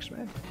 Relax,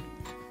 man.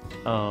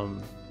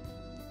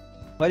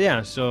 But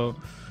yeah, so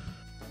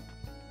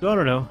I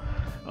don't know.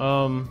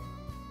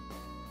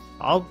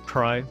 I'll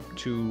try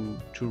to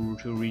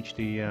reach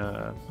the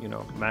you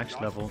know,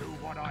 max level,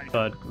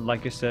 but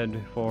like I said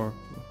before,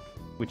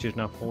 which is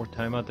now 4th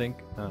time I think,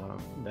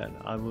 that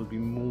I will be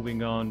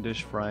moving on this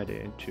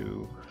Friday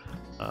to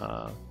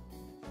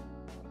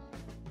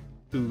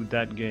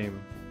that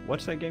game.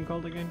 What's that game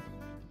called again?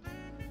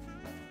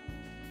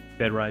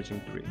 Dead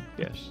Rising 3.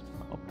 Yes,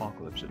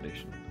 Apocalypse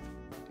Edition.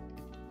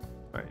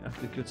 Alright, I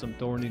have to kill some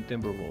thorny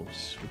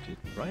timberwolves, which is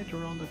right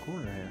around the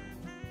corner here.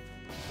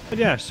 But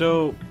yeah,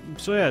 so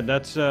yeah,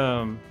 that's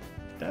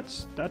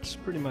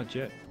pretty much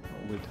it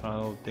with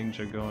how things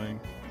are going.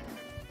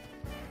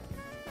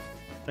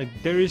 Like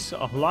there is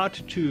a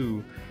lot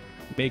to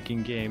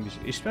making games,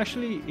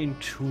 especially in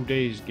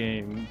today's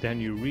game, than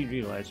you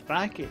realize.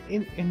 Back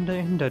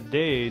in the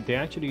day, they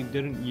actually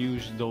didn't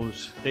use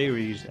those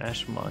theories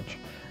as much,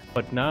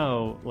 but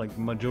now like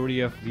majority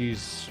of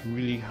these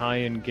really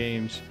high-end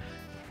games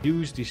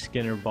use the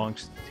Skinner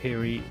box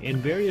theory in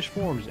various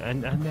forms,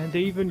 and they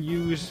even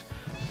use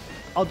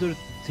other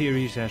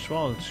theories as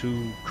well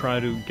to try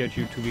to get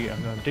you to be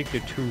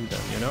addicted to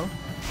them, you know.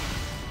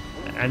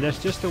 And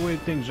that's just the way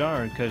things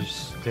are,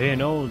 because they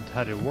know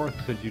how it works.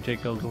 Because you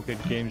take a look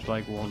at games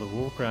like World of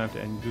Warcraft,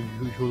 and you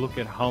look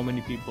at how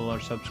many people are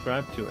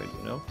subscribed to it,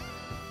 you know.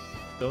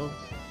 So,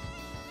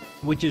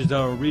 which is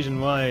the reason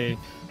why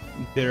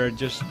there are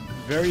just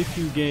very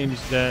few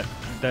games that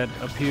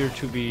appear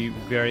to be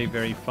very,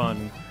 very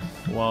fun,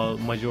 while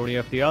majority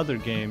of the other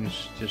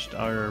games just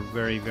are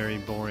very, very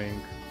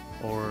boring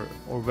or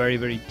very,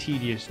 very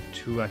tedious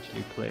to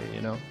actually play,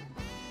 you know.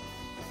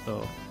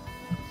 So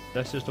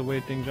that's just the way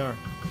things are.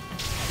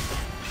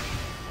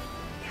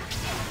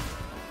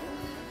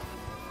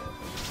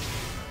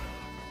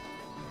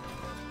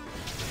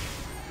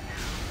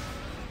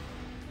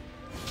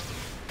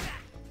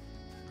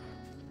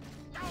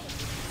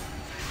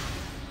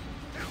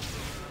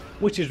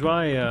 Which is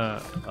why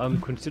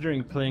I'm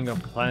considering playing a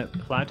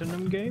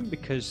platinum game,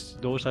 because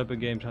those type of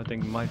games I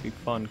think might be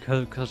fun.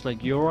 Cause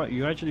like you're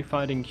actually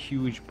fighting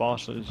huge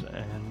bosses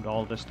and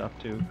all this stuff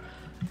too,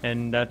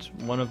 and that's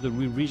one of the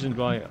reasons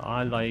why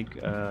I like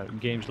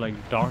games like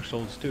Dark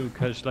Souls too.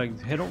 Cause like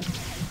it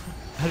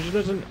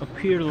doesn't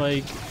appear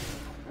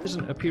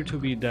to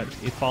be that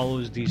it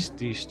follows these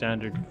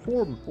standard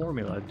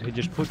formula. They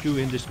just put you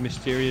in this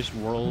mysterious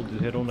world.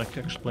 They don't like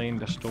explain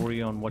the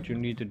story on what you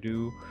need to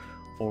do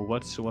or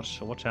what's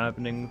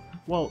happening.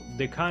 Well,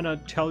 they kind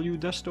of tell you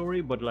the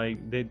story, but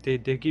like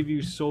they give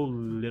you so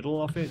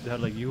little of it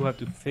that like you have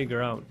to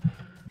figure out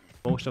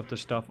most of the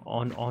stuff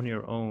on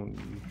your own.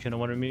 You know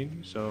what I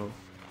mean? So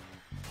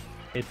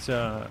it's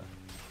a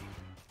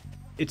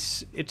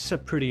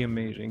pretty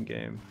amazing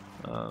game,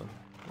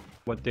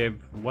 what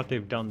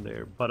they've done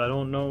there. But I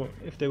don't know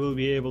if they will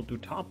be able to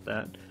top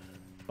that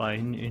by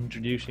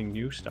introducing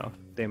new stuff.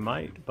 They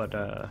might, but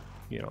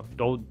you know,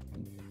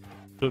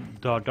 the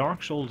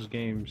Dark Souls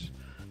games,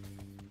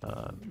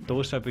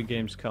 those type of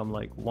games come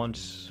like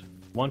once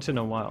in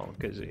a while,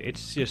 because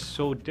it's just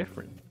so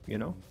different, you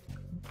know.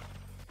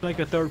 Like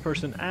a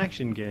third-person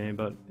action game,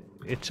 but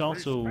it's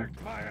also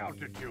Respect my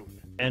altitude.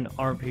 an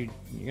RP.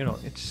 You know,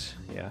 it's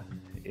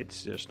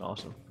it's just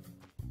awesome.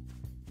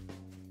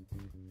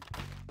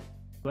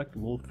 Collect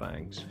wolf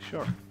fangs,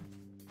 sure.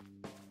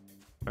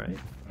 All right,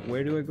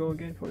 where do I go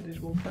again for these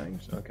wolf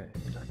fangs? Okay,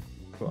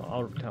 well,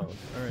 out of town.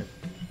 All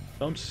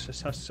right,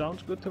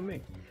 sounds good to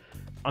me.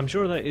 I'm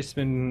sure that it's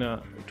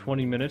been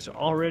 20 minutes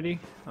already,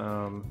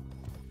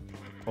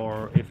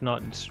 or if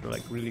not, it's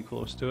like really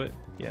close to it.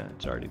 Yeah,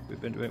 it's already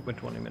been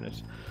 20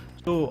 minutes.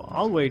 So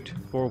I'll wait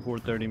for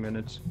 30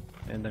 minutes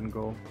and then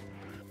go.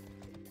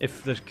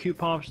 If the queue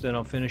pops, then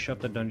I'll finish up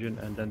the dungeon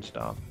and then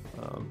stop.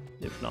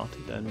 If not,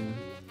 then,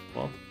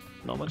 well,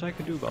 not much I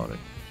can do about it.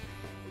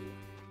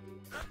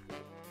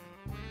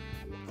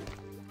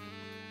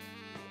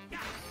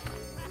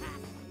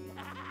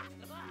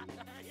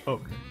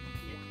 Okay.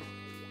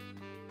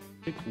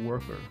 Sick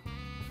worker.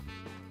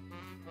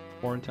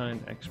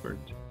 Quarantine expert.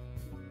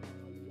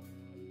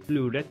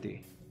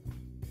 Fluretti.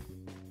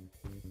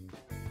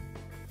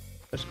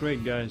 That's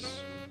great,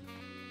 guys.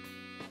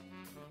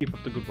 Keep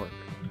up the good work.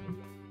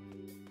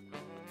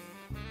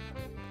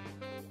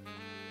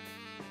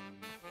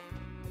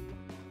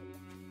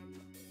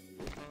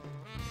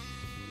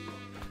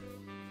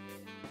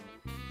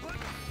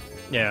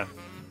 Yeah.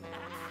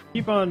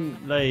 Keep on,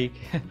 like,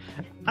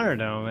 I don't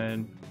know,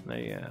 man.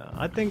 Like,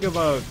 I think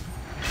about,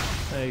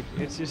 like,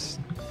 it's just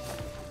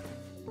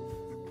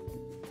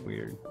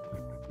weird.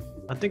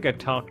 I think I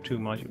talk too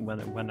much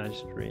when I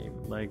stream.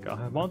 Like,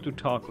 I want to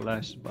talk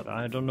less, but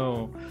I don't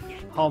know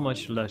how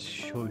much less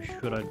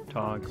should I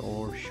talk,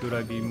 or should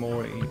I be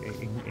more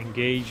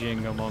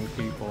engaging among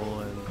people,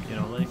 and, you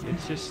know, like,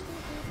 it's just,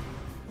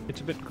 it's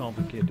a bit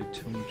complicated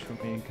to me,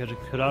 because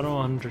I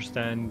don't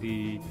understand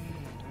the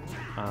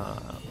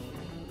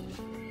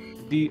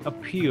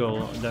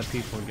appeal that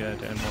people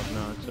get and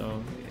whatnot.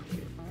 So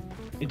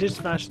it is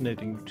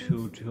fascinating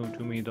to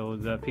me, though,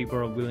 that people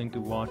are willing to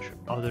watch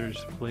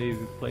others play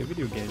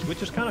video games,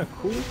 which is kind of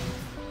cool.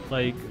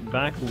 Like,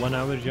 back when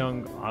I was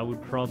young, I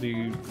would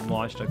probably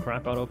watch the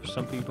crap out of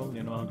some people,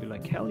 you know. I'd be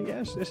like, hell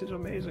yes, this is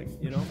amazing,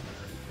 you know,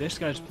 this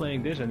guy's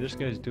playing this and this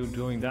guy's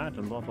doing that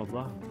and blah blah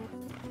blah.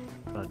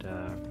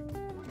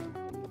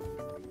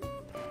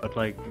 But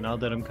like, now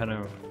that I'm kind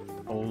of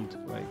old,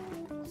 like,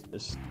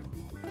 just,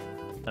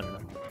 I don't know.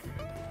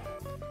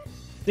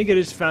 I think it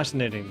is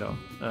fascinating, though,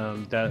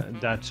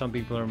 that some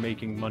people are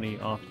making money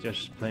off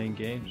just playing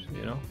games,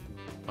 you know.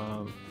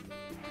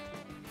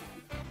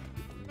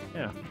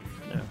 Yeah.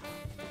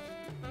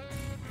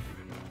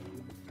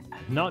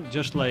 Not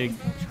just like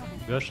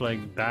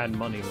bad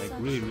money, like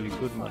really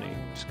good money.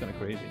 It's kind of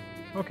crazy.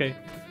 Okay,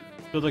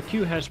 so the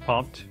queue has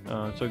popped.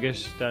 So I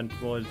guess that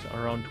was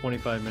around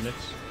 25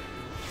 minutes.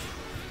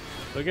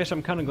 So I guess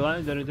I'm kind of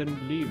glad that it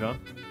didn't leave, huh?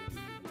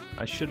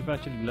 I should have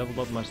actually leveled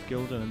up my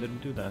skills and I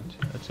didn't do that.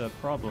 That's a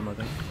problem, I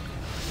think.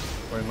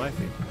 Or it might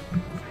be.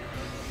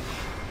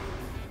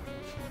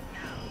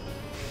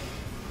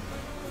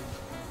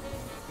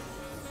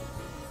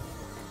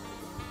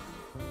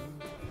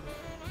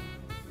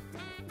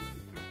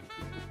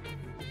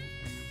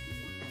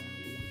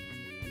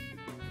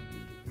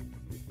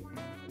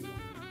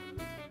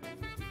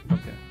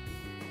 Okay.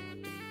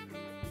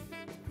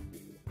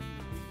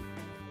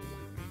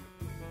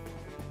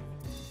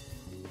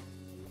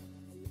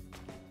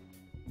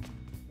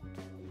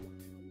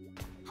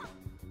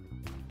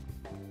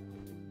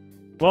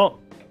 Well,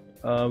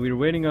 we're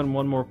waiting on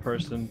one more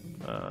person,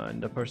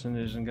 and the person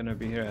isn't gonna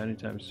be here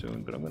anytime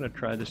soon, but I'm gonna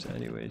try this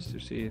anyways to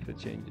see if it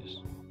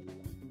changes.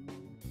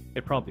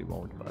 It probably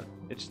won't, but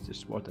it's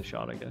just worth a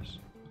shot, I guess.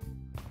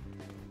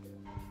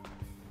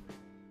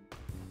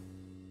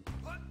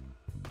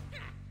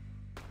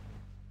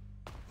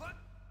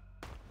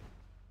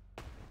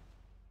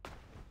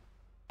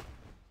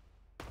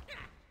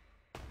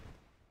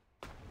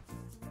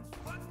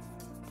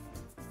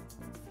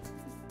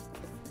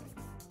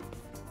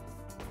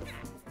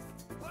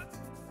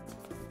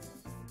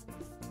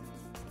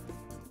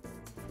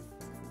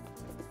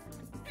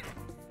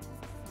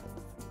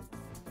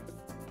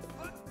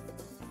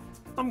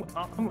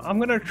 I'm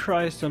gonna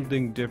try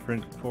something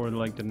different for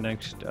like the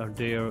next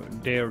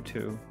day or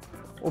two,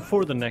 or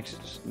for the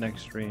next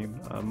stream.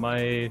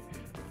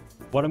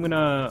 What I'm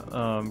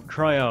gonna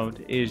try out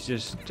is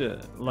just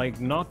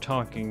like not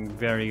talking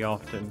very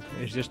often.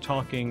 It's just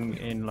talking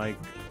in, like,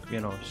 you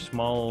know,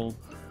 small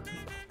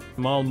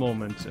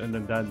moments, and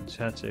then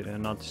that's it,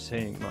 and not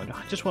saying much.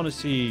 I just want to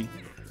see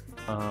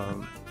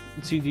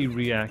the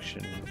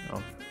reaction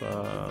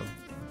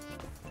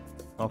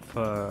of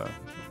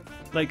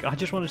like, I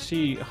just want to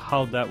see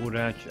how that would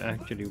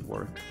actually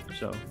work.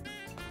 So,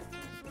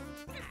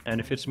 and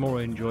if it's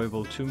more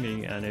enjoyable to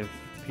me, and if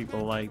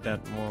people like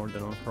that more,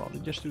 then I'll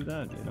probably just do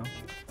that, you know.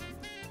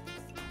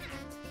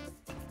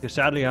 Because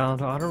sadly, I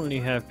don't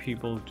really have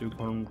people to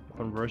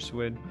converse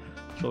with,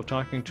 so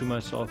talking to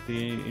myself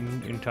the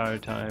entire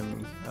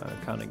time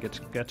kind of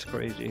gets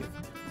crazy.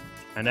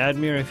 And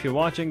Admir, if you're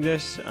watching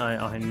this,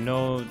 I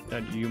know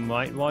that you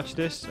might watch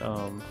this.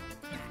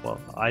 Well,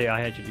 I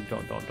actually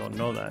don't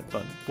know that,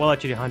 but well,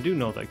 actually, I do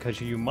know that because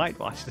you might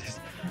watch this,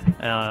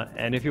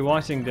 and if you're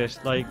watching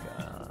this, like,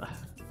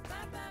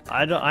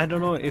 I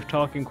don't know if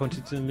talking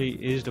consistently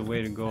is the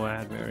way to go,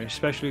 Admir,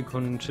 especially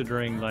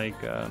considering like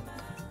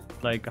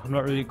I'm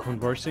not really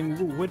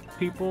conversing with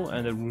people,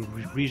 and the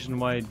reason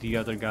why the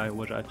other guy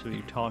was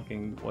actually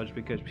talking was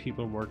because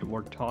people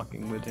were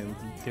talking with him,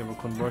 they were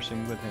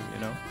conversing with him,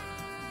 you know.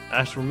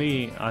 As for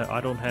me,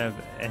 I don't have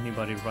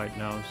anybody right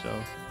now,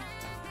 so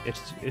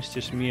it's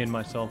just me and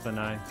myself and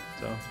I.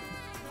 So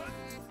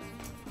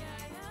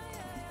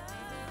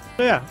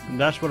yeah,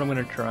 that's what I'm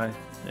gonna try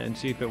and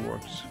see if it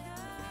works.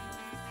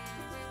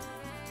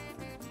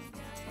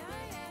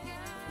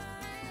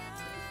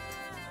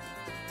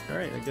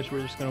 Alright, I guess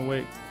we're just gonna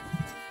wait.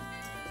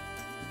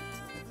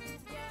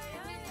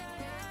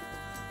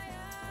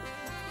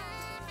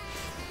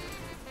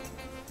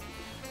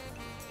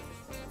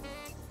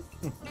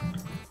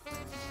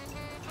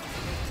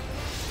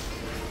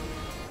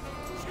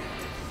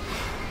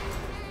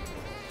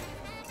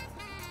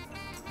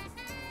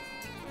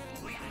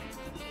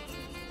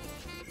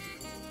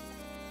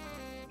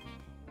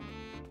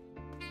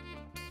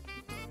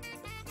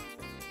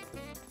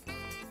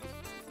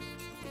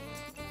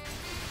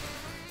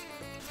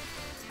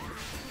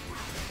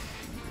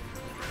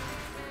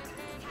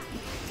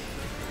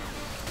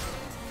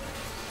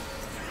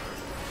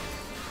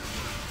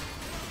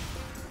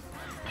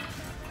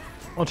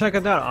 Well, check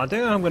it out. I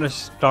think I'm gonna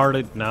start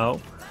it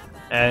now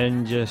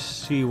and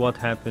just see what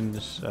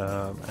happens,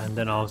 and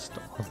then I'll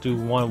do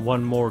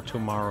one more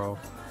tomorrow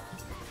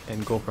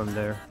and go from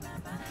there.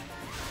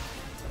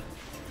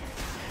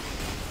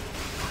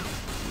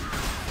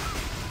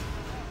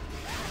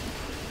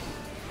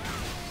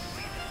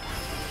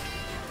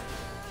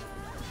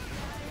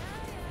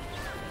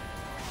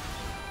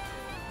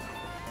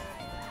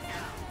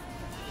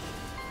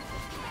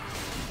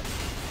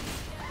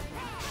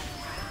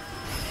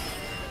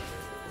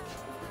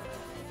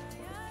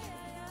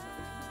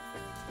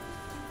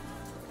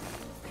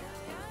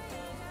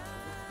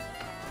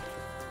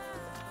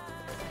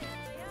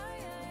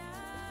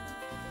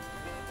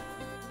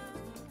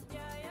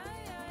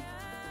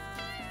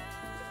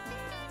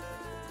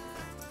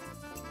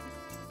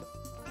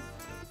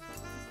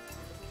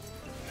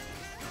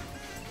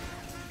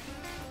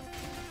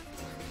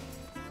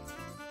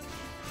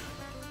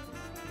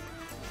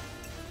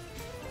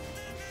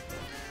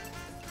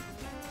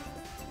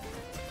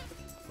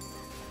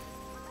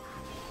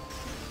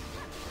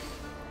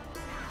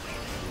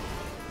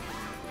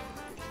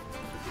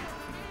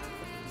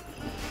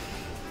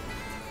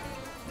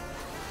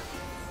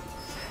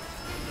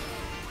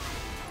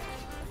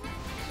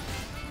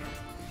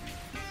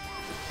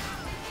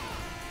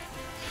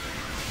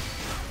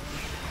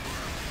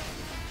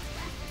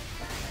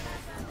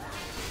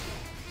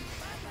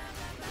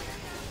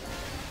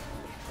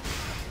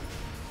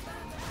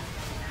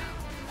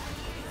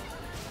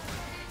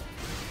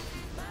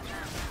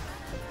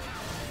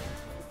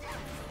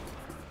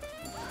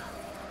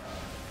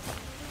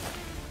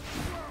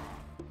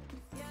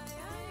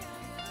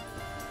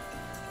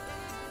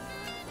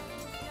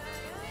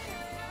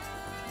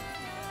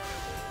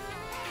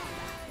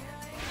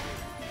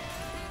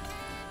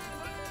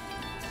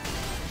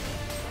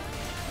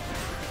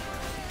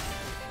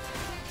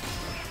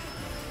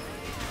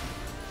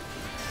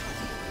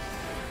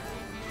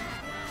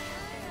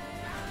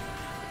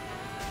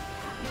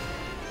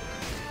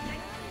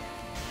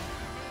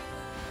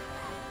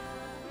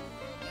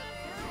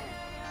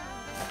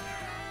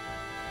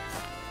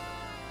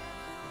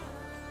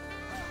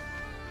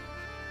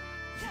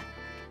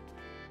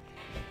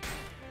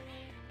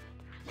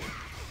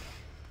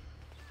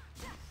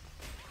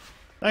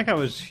 That guy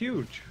was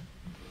huge.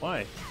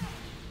 Why?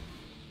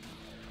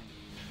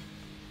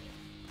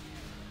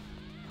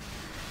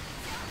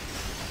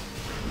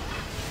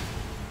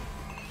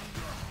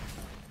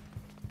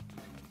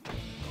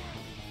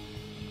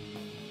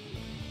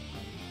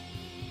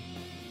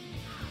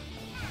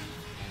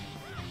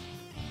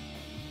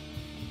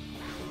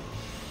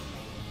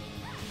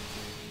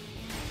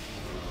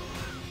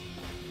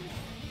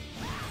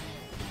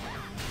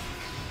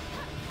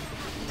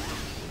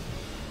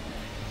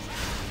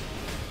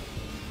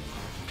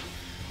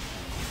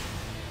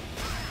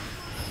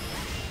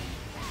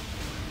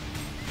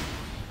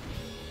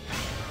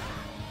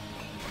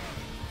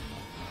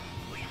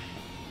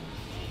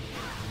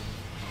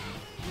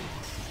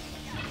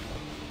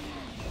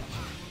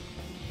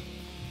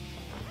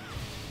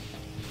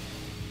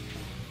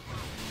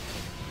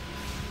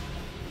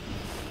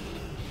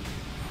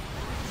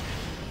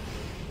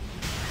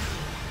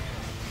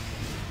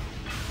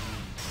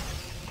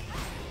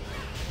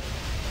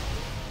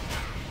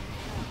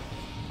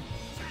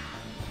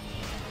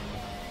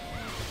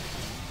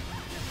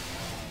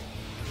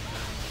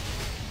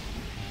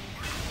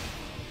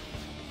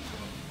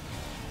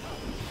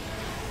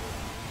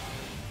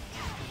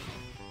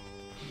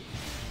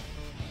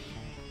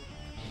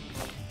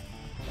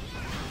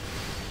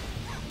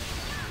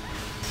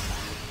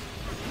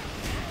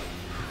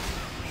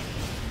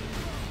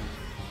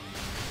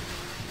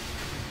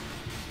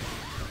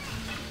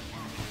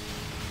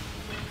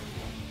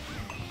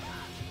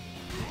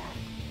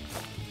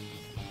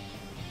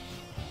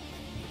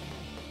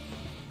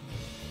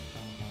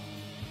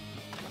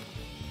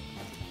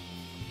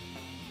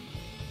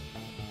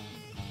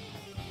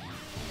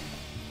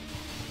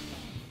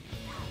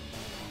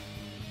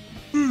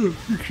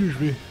 Excuse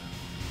me.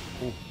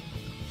 Oh.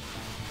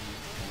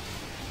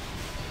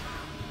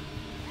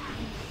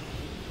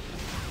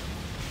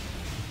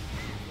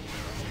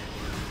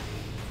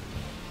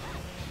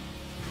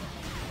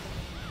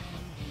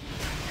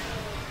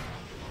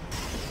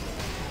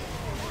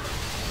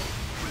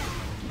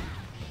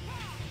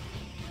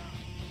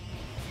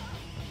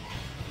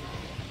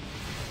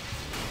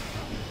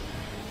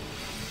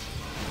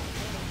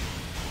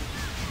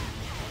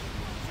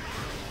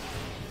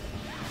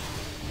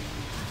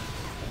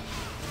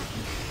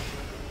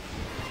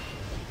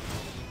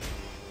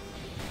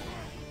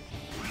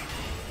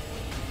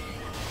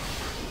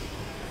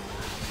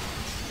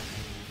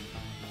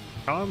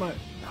 How am I?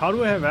 How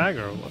do I have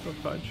aggro? What the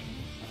fudge?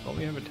 Don't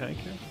we have a tank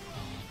here?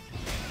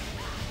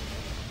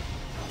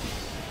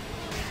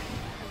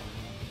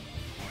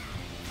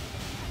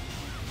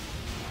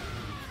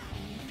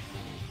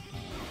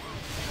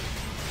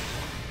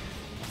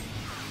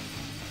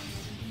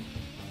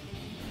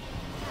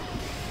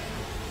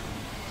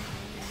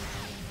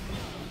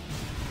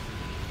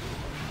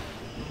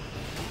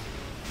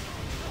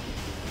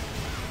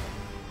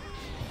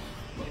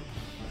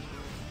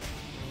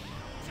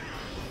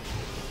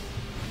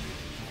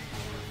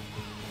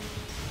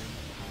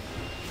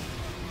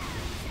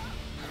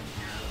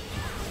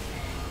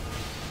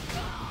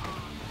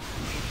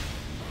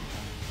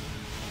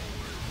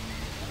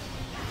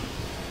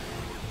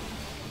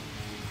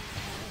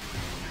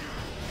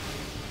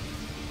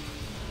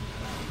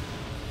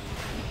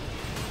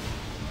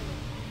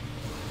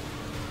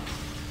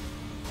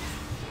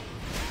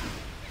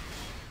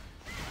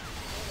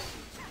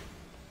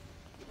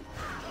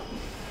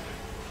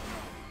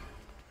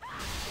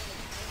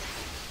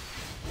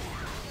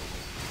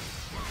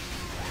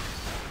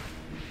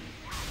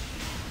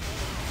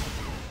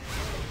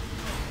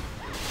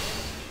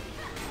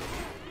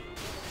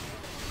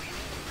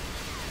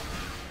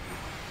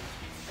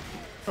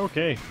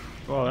 Okay,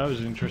 well that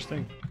was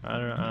interesting. I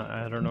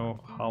don't know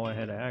how I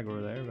had aggro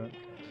there, but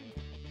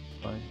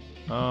fine.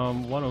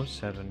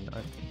 107.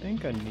 I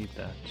think I need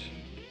that.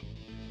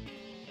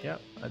 Yeah,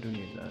 I do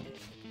need that.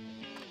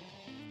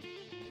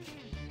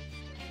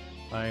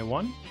 I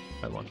won.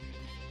 I won.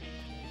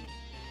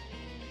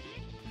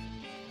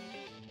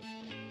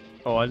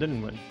 Oh, I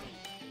didn't win.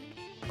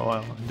 Oh,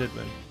 I did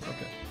win.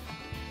 Okay.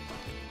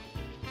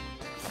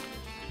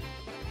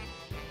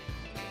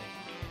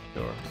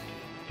 Sure.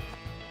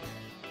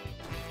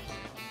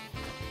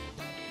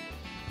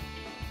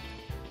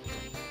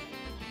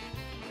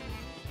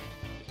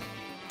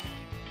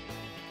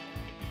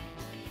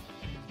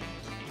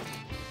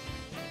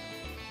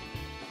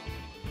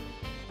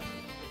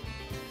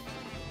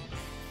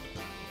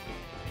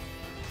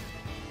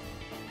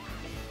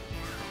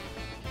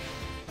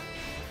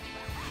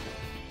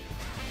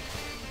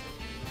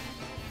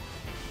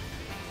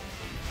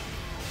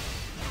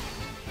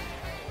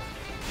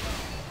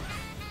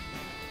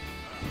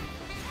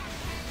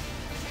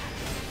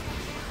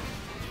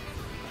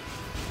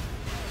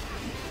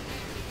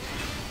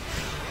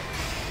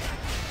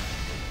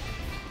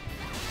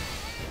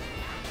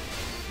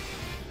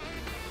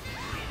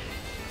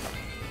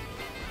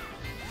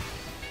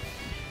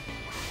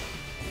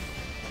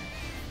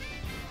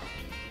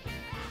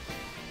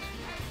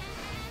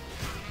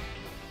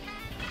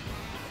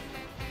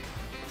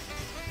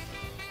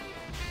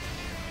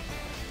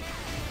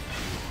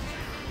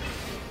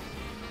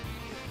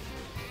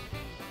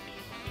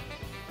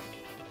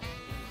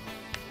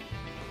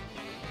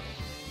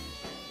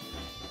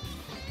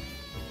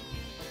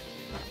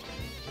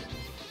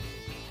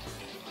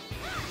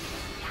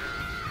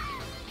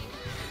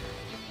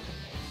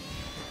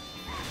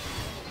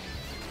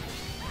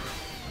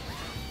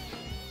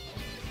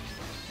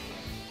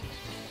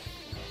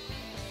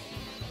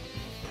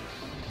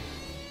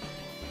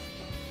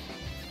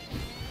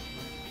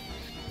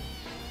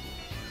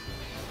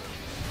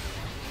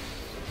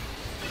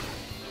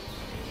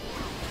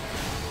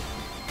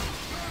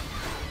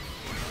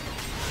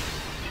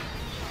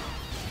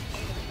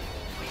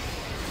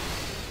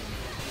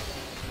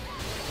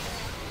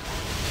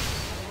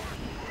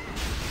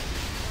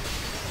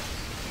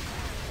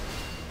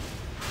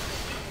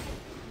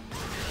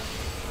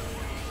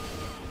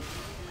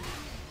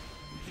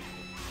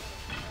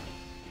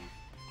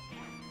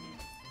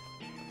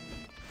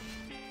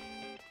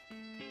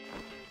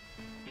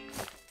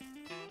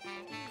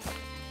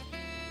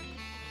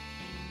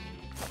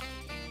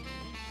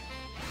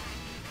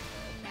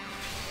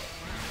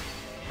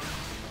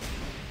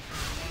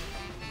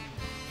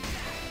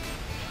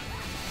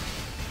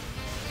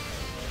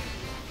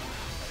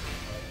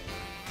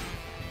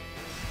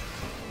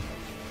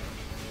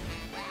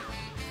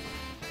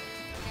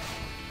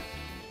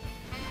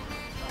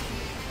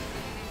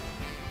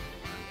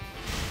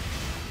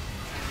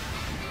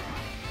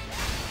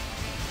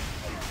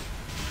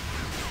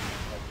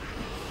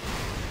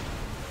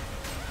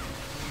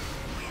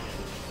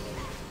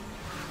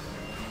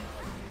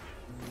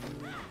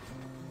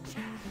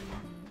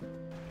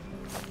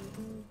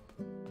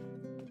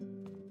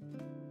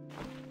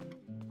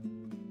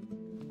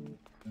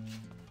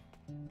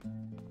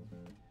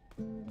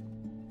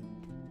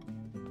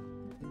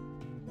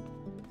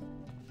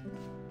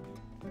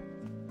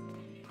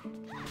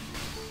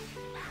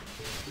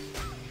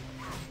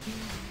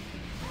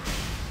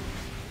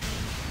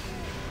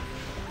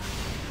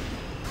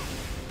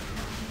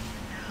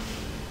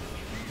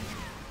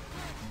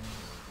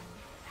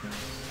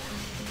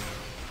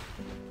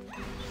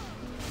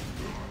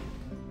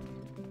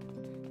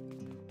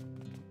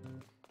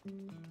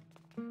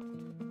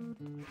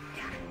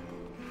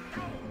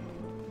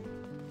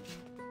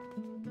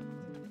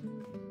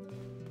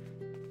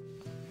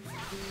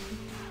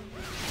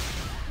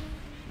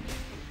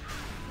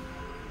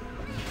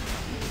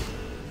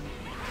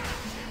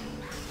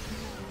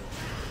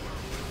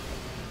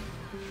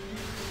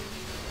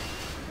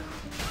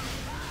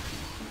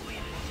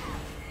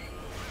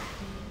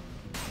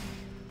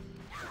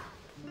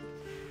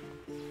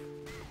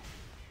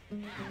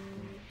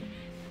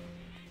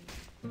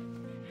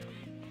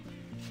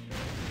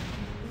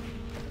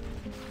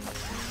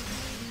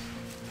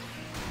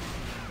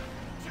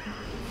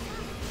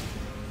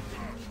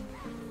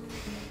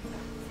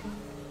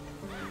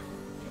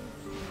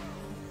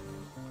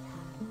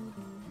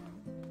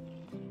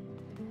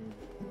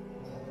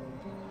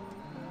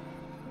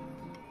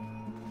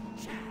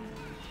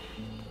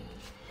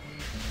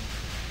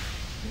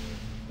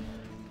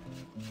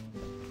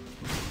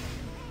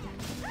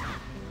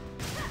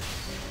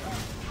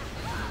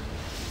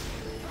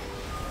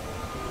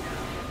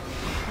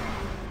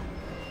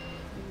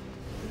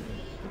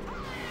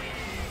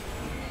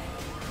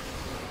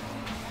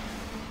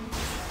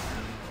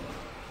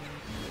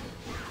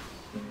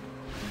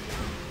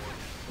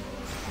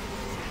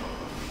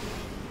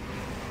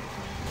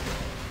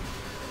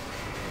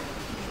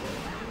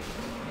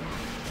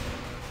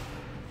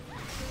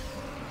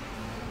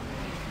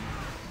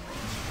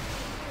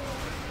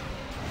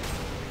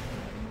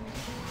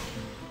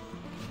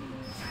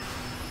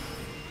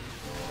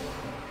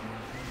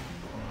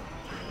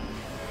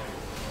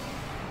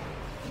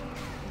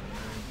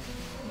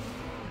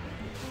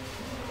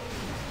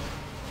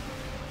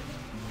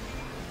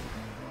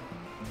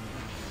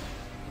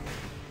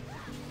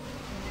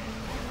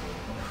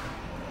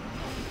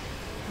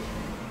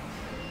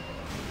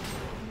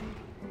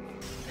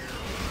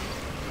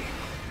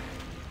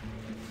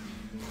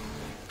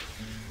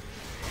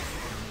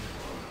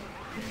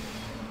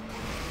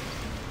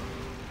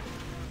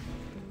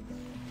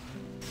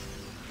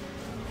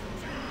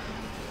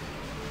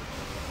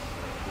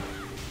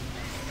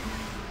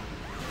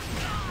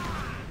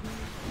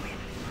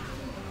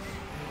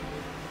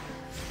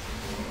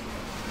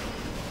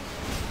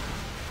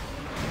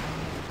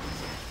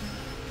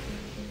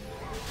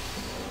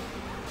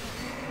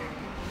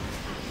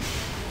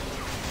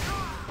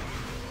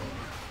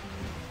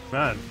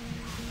 Man.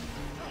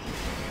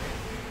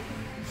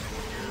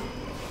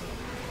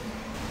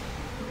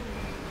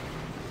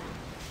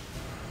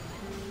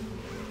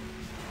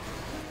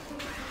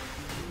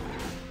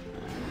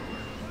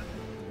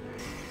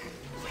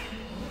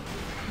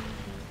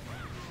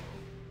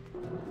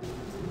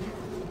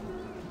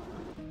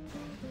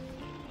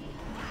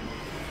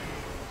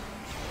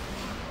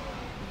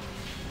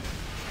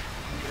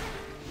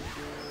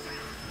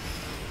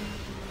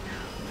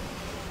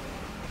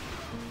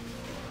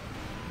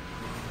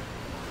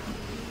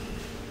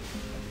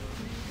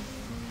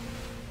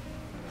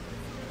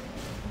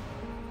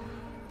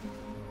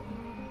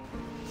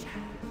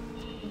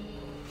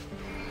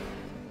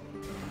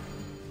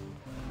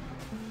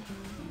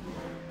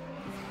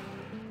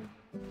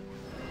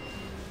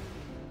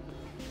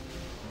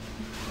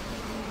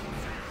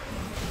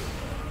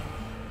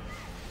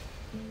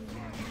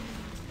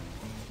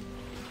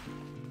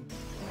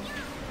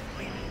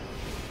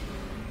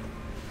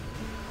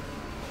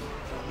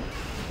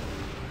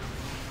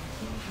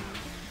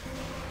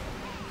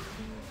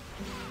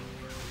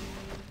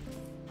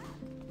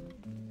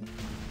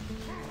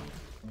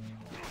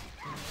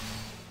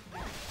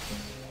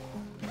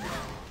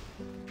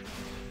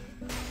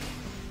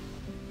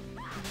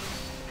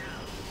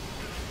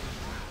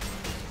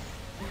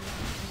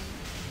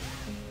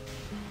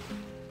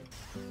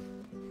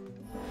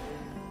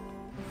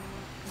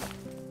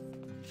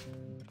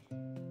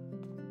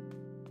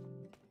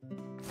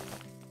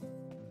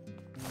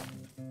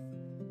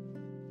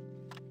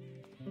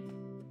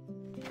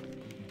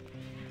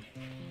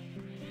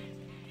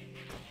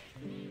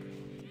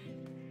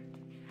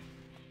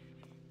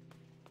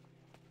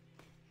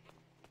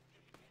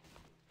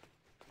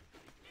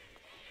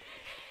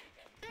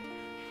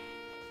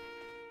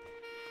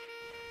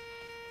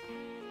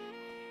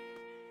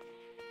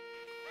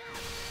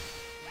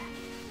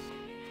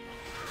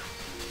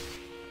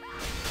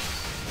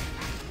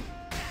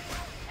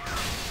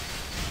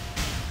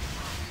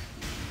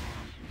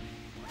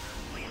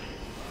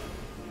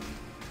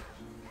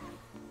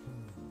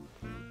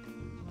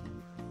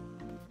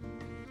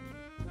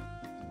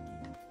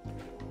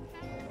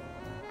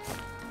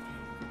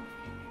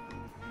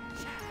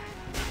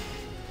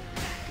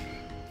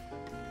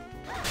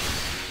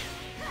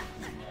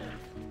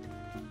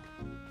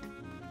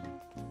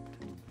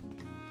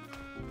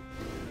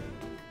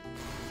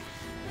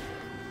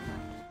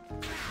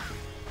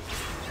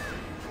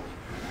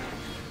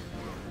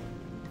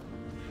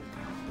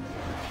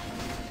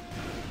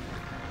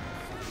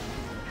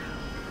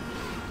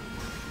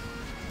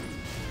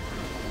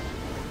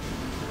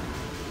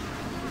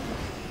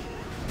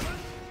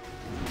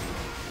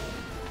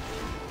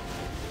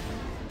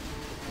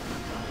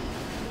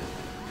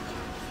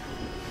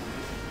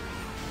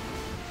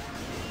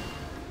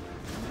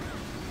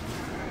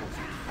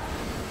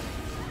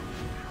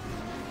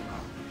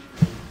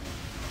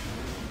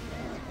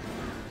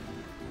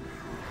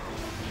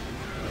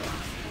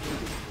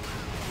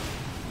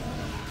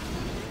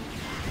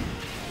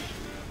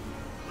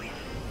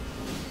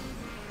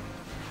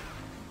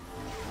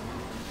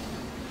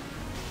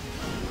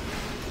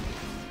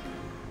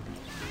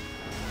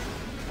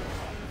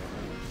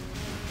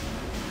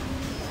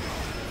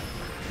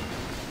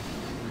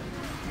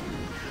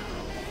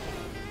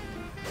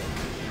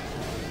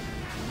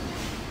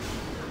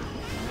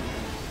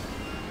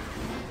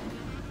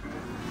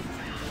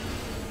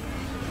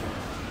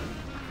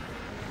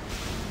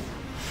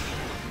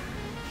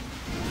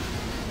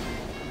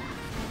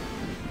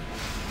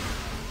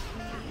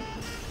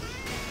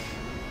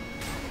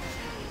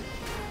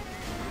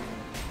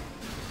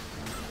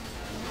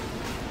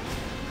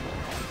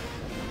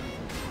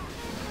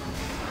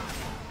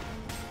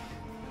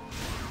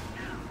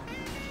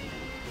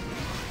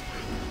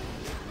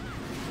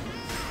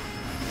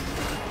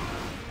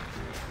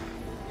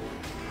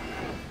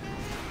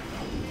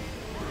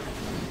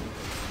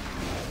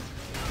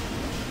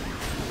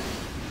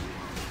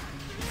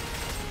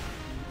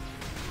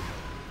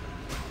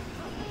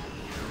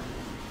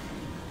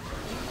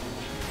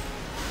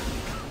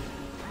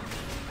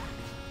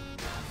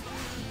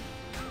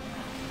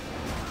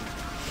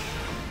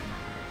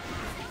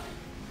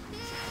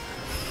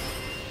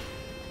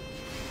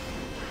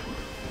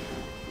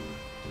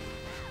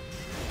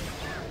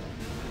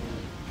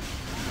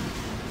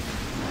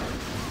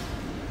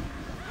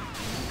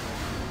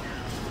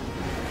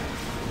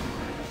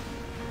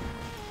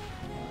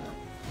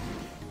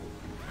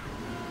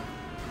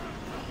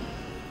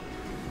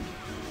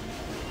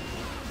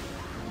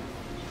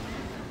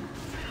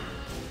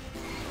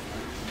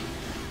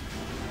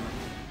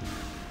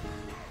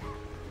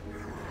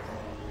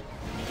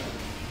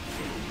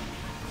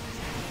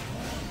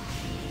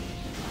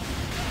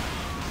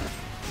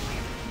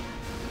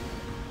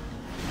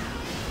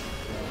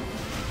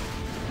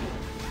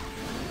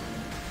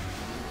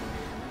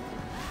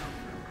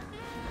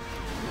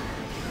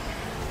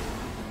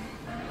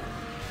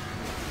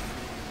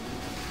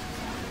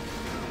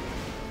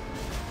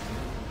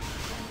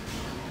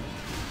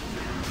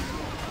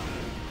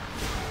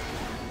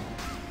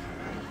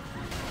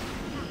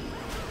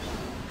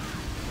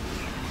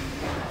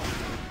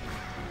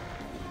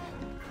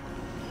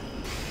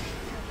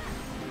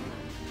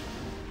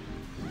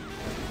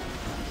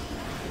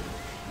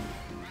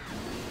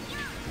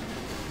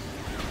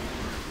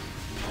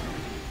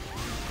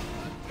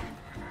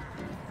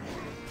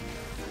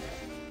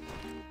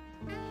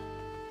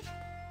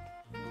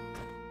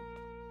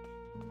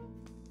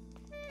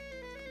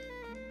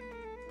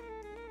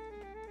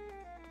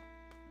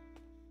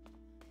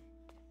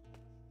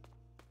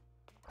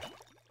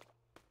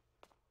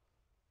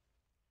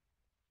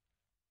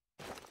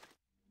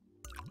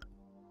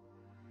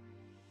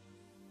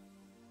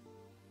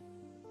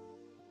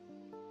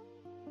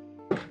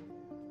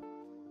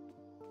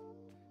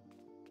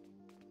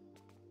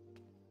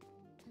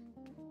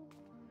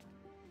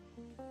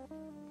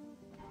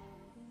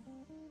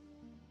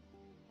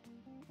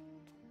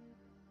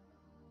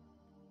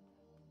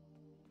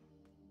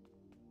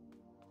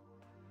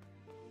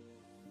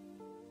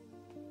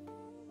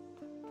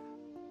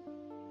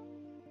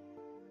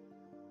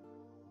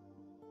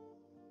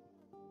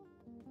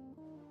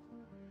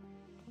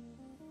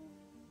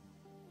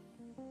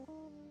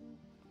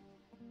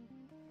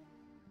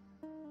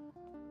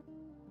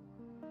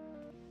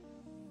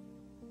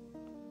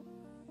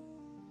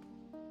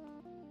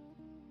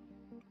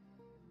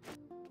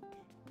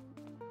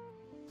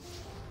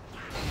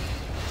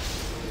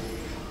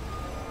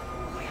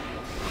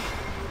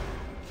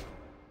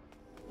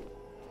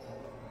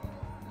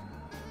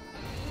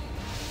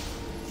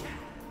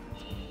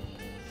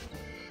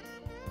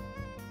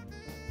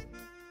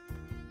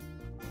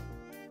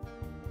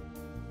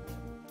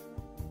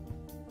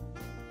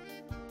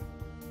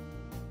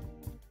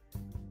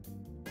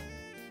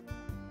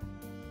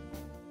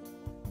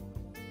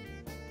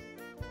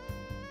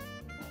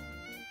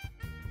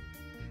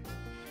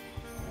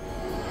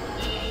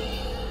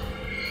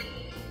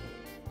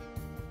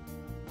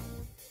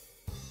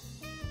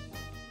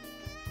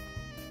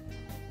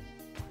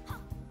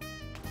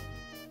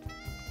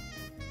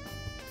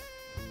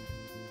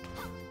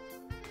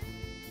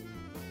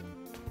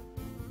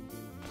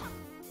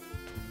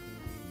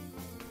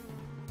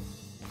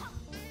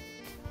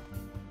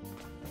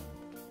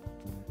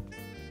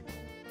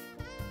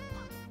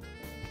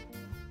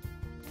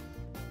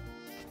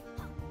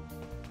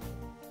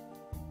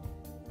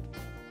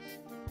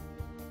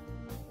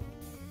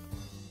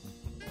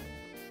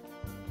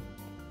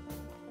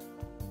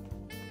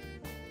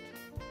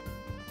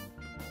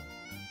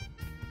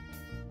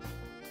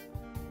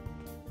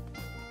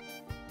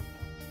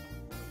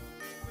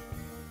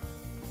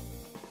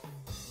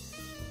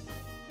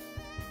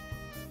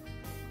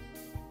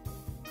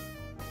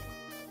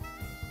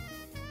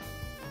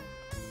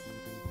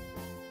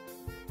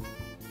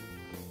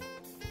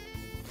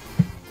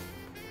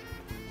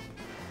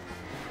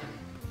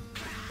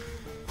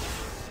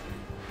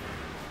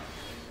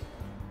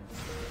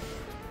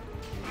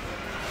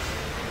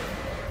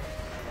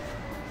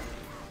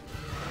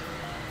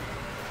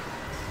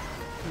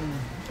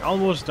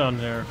 Almost done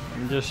there.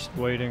 I'm just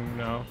waiting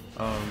now.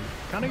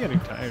 Kind of getting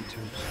tired too,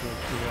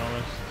 to be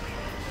honest.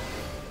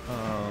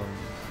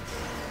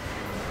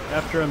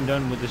 After I'm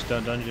done with this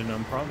dungeon,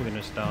 I'm probably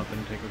gonna stop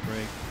and take a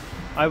break.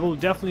 I will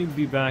definitely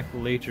be back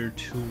later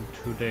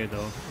today,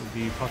 though.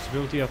 The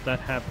possibility of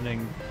that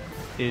happening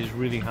is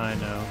really high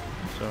now.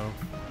 So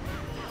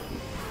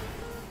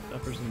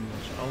that person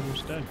is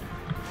almost dead.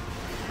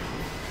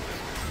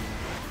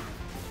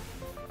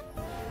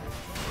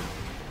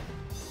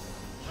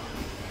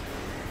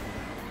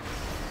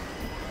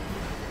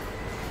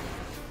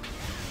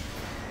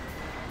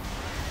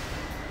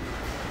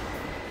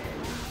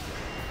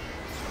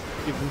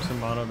 Give him some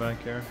mana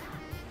back here.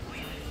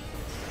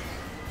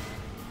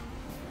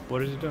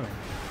 What is he doing?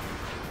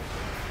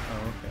 Oh,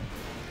 okay.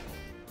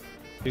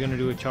 You're gonna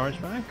do a charge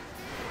back?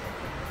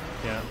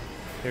 Yeah.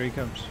 Here he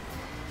comes.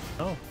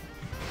 Oh.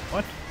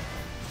 What?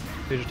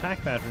 His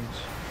attack patterns.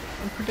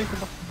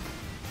 Unpredictable.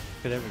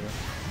 Okay, there we go.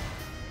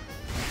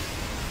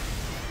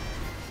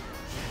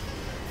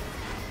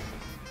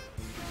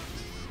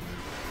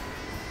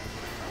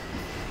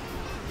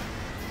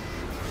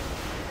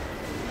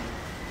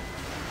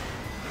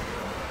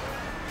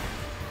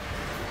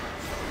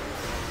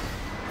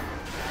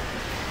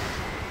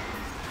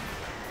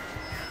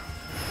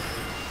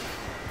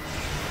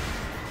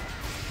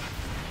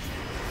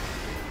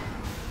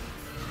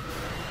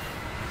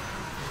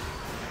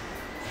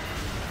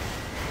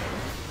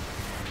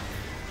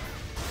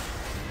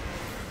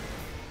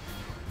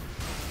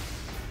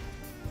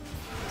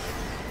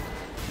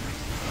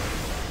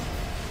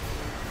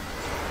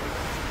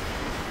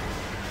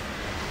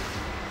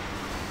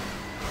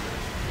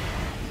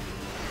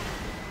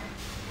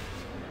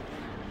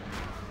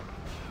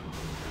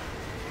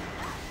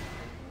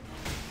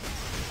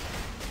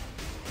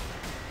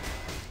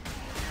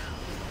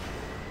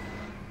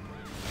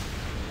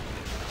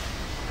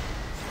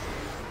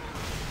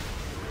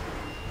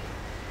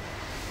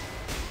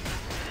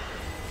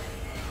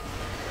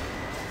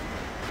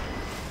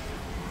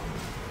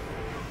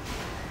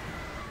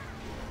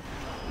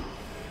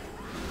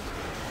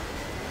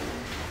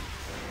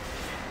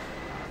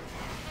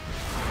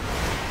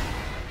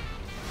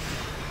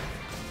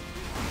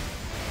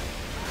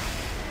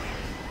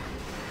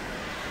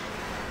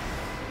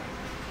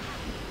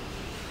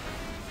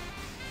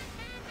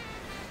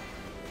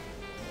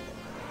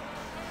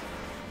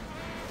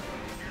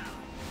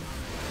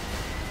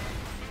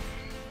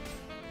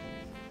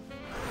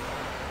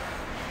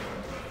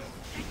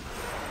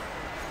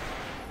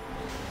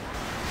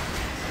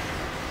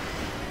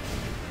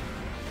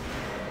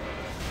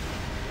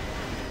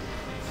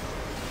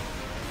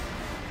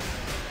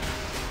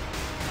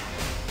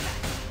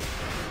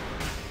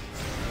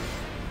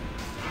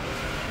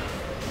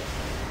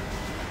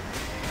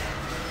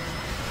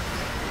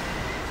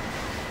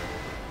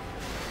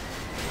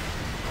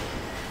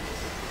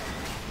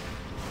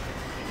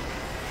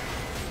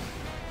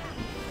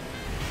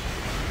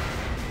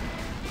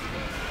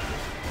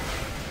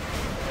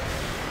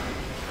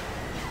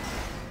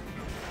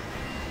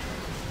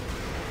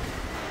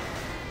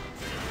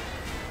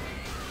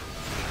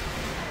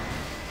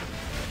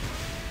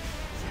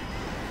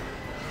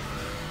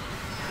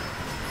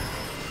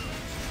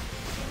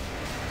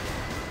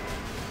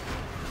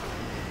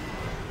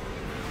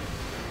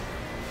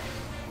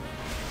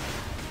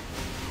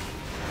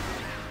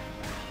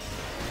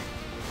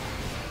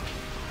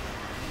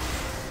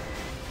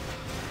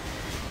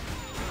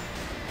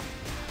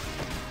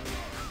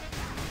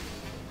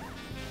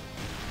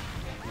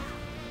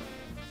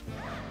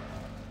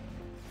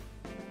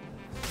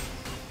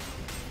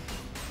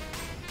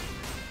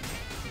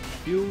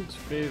 Guild's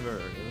favor.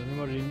 Does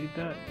anybody need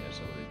that? Yes,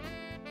 somebody.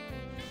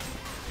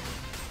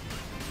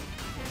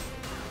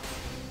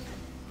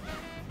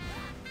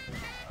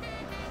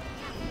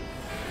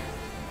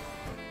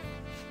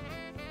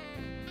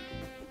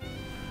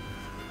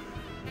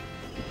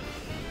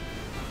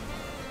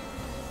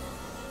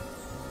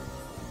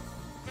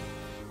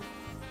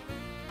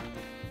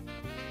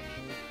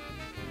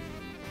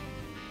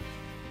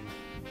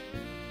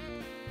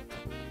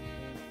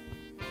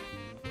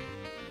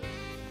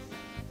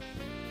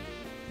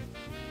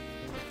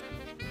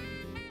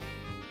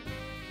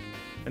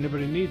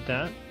 Anybody need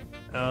that?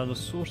 The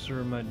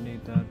sorcerer might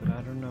need that, but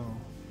I don't know.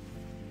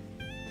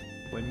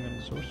 Waiting on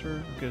the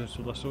sorcerer? Okay,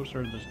 so the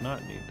sorcerer does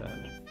not need that.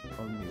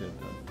 I'll need it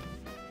then.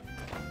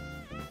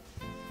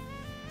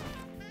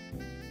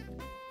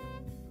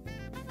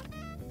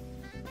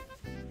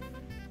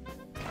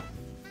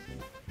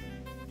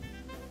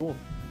 Cool.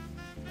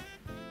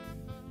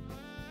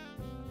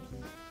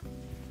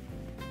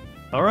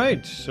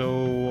 Alright,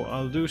 so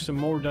I'll do some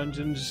more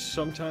dungeons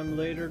sometime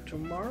later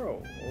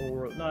tomorrow.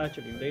 Or, no,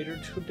 actually, later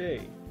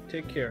today.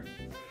 Take care.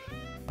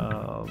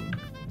 Well,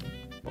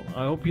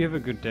 I hope you have a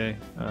good day.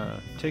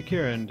 Take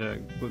care and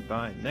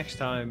goodbye. Next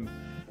time,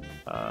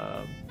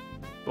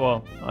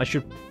 well,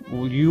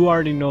 you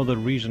already know the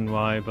reason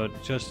why, but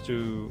just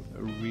to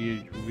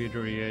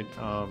reiterate,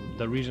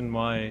 the reason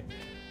why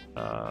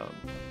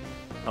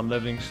I'm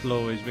leveling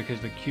slow is because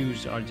the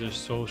queues are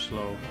just so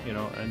slow, you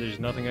know, and there's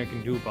nothing I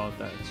can do about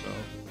that.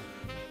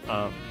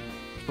 So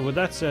with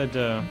that said,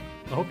 I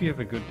hope you have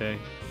a good day.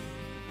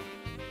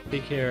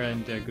 Take care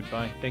and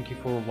goodbye. Thank you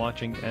for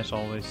watching as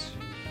always,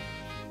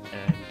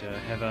 and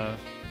have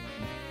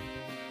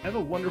a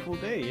wonderful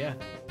day. Yeah.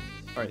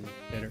 All right,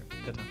 later.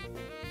 Ta-ta.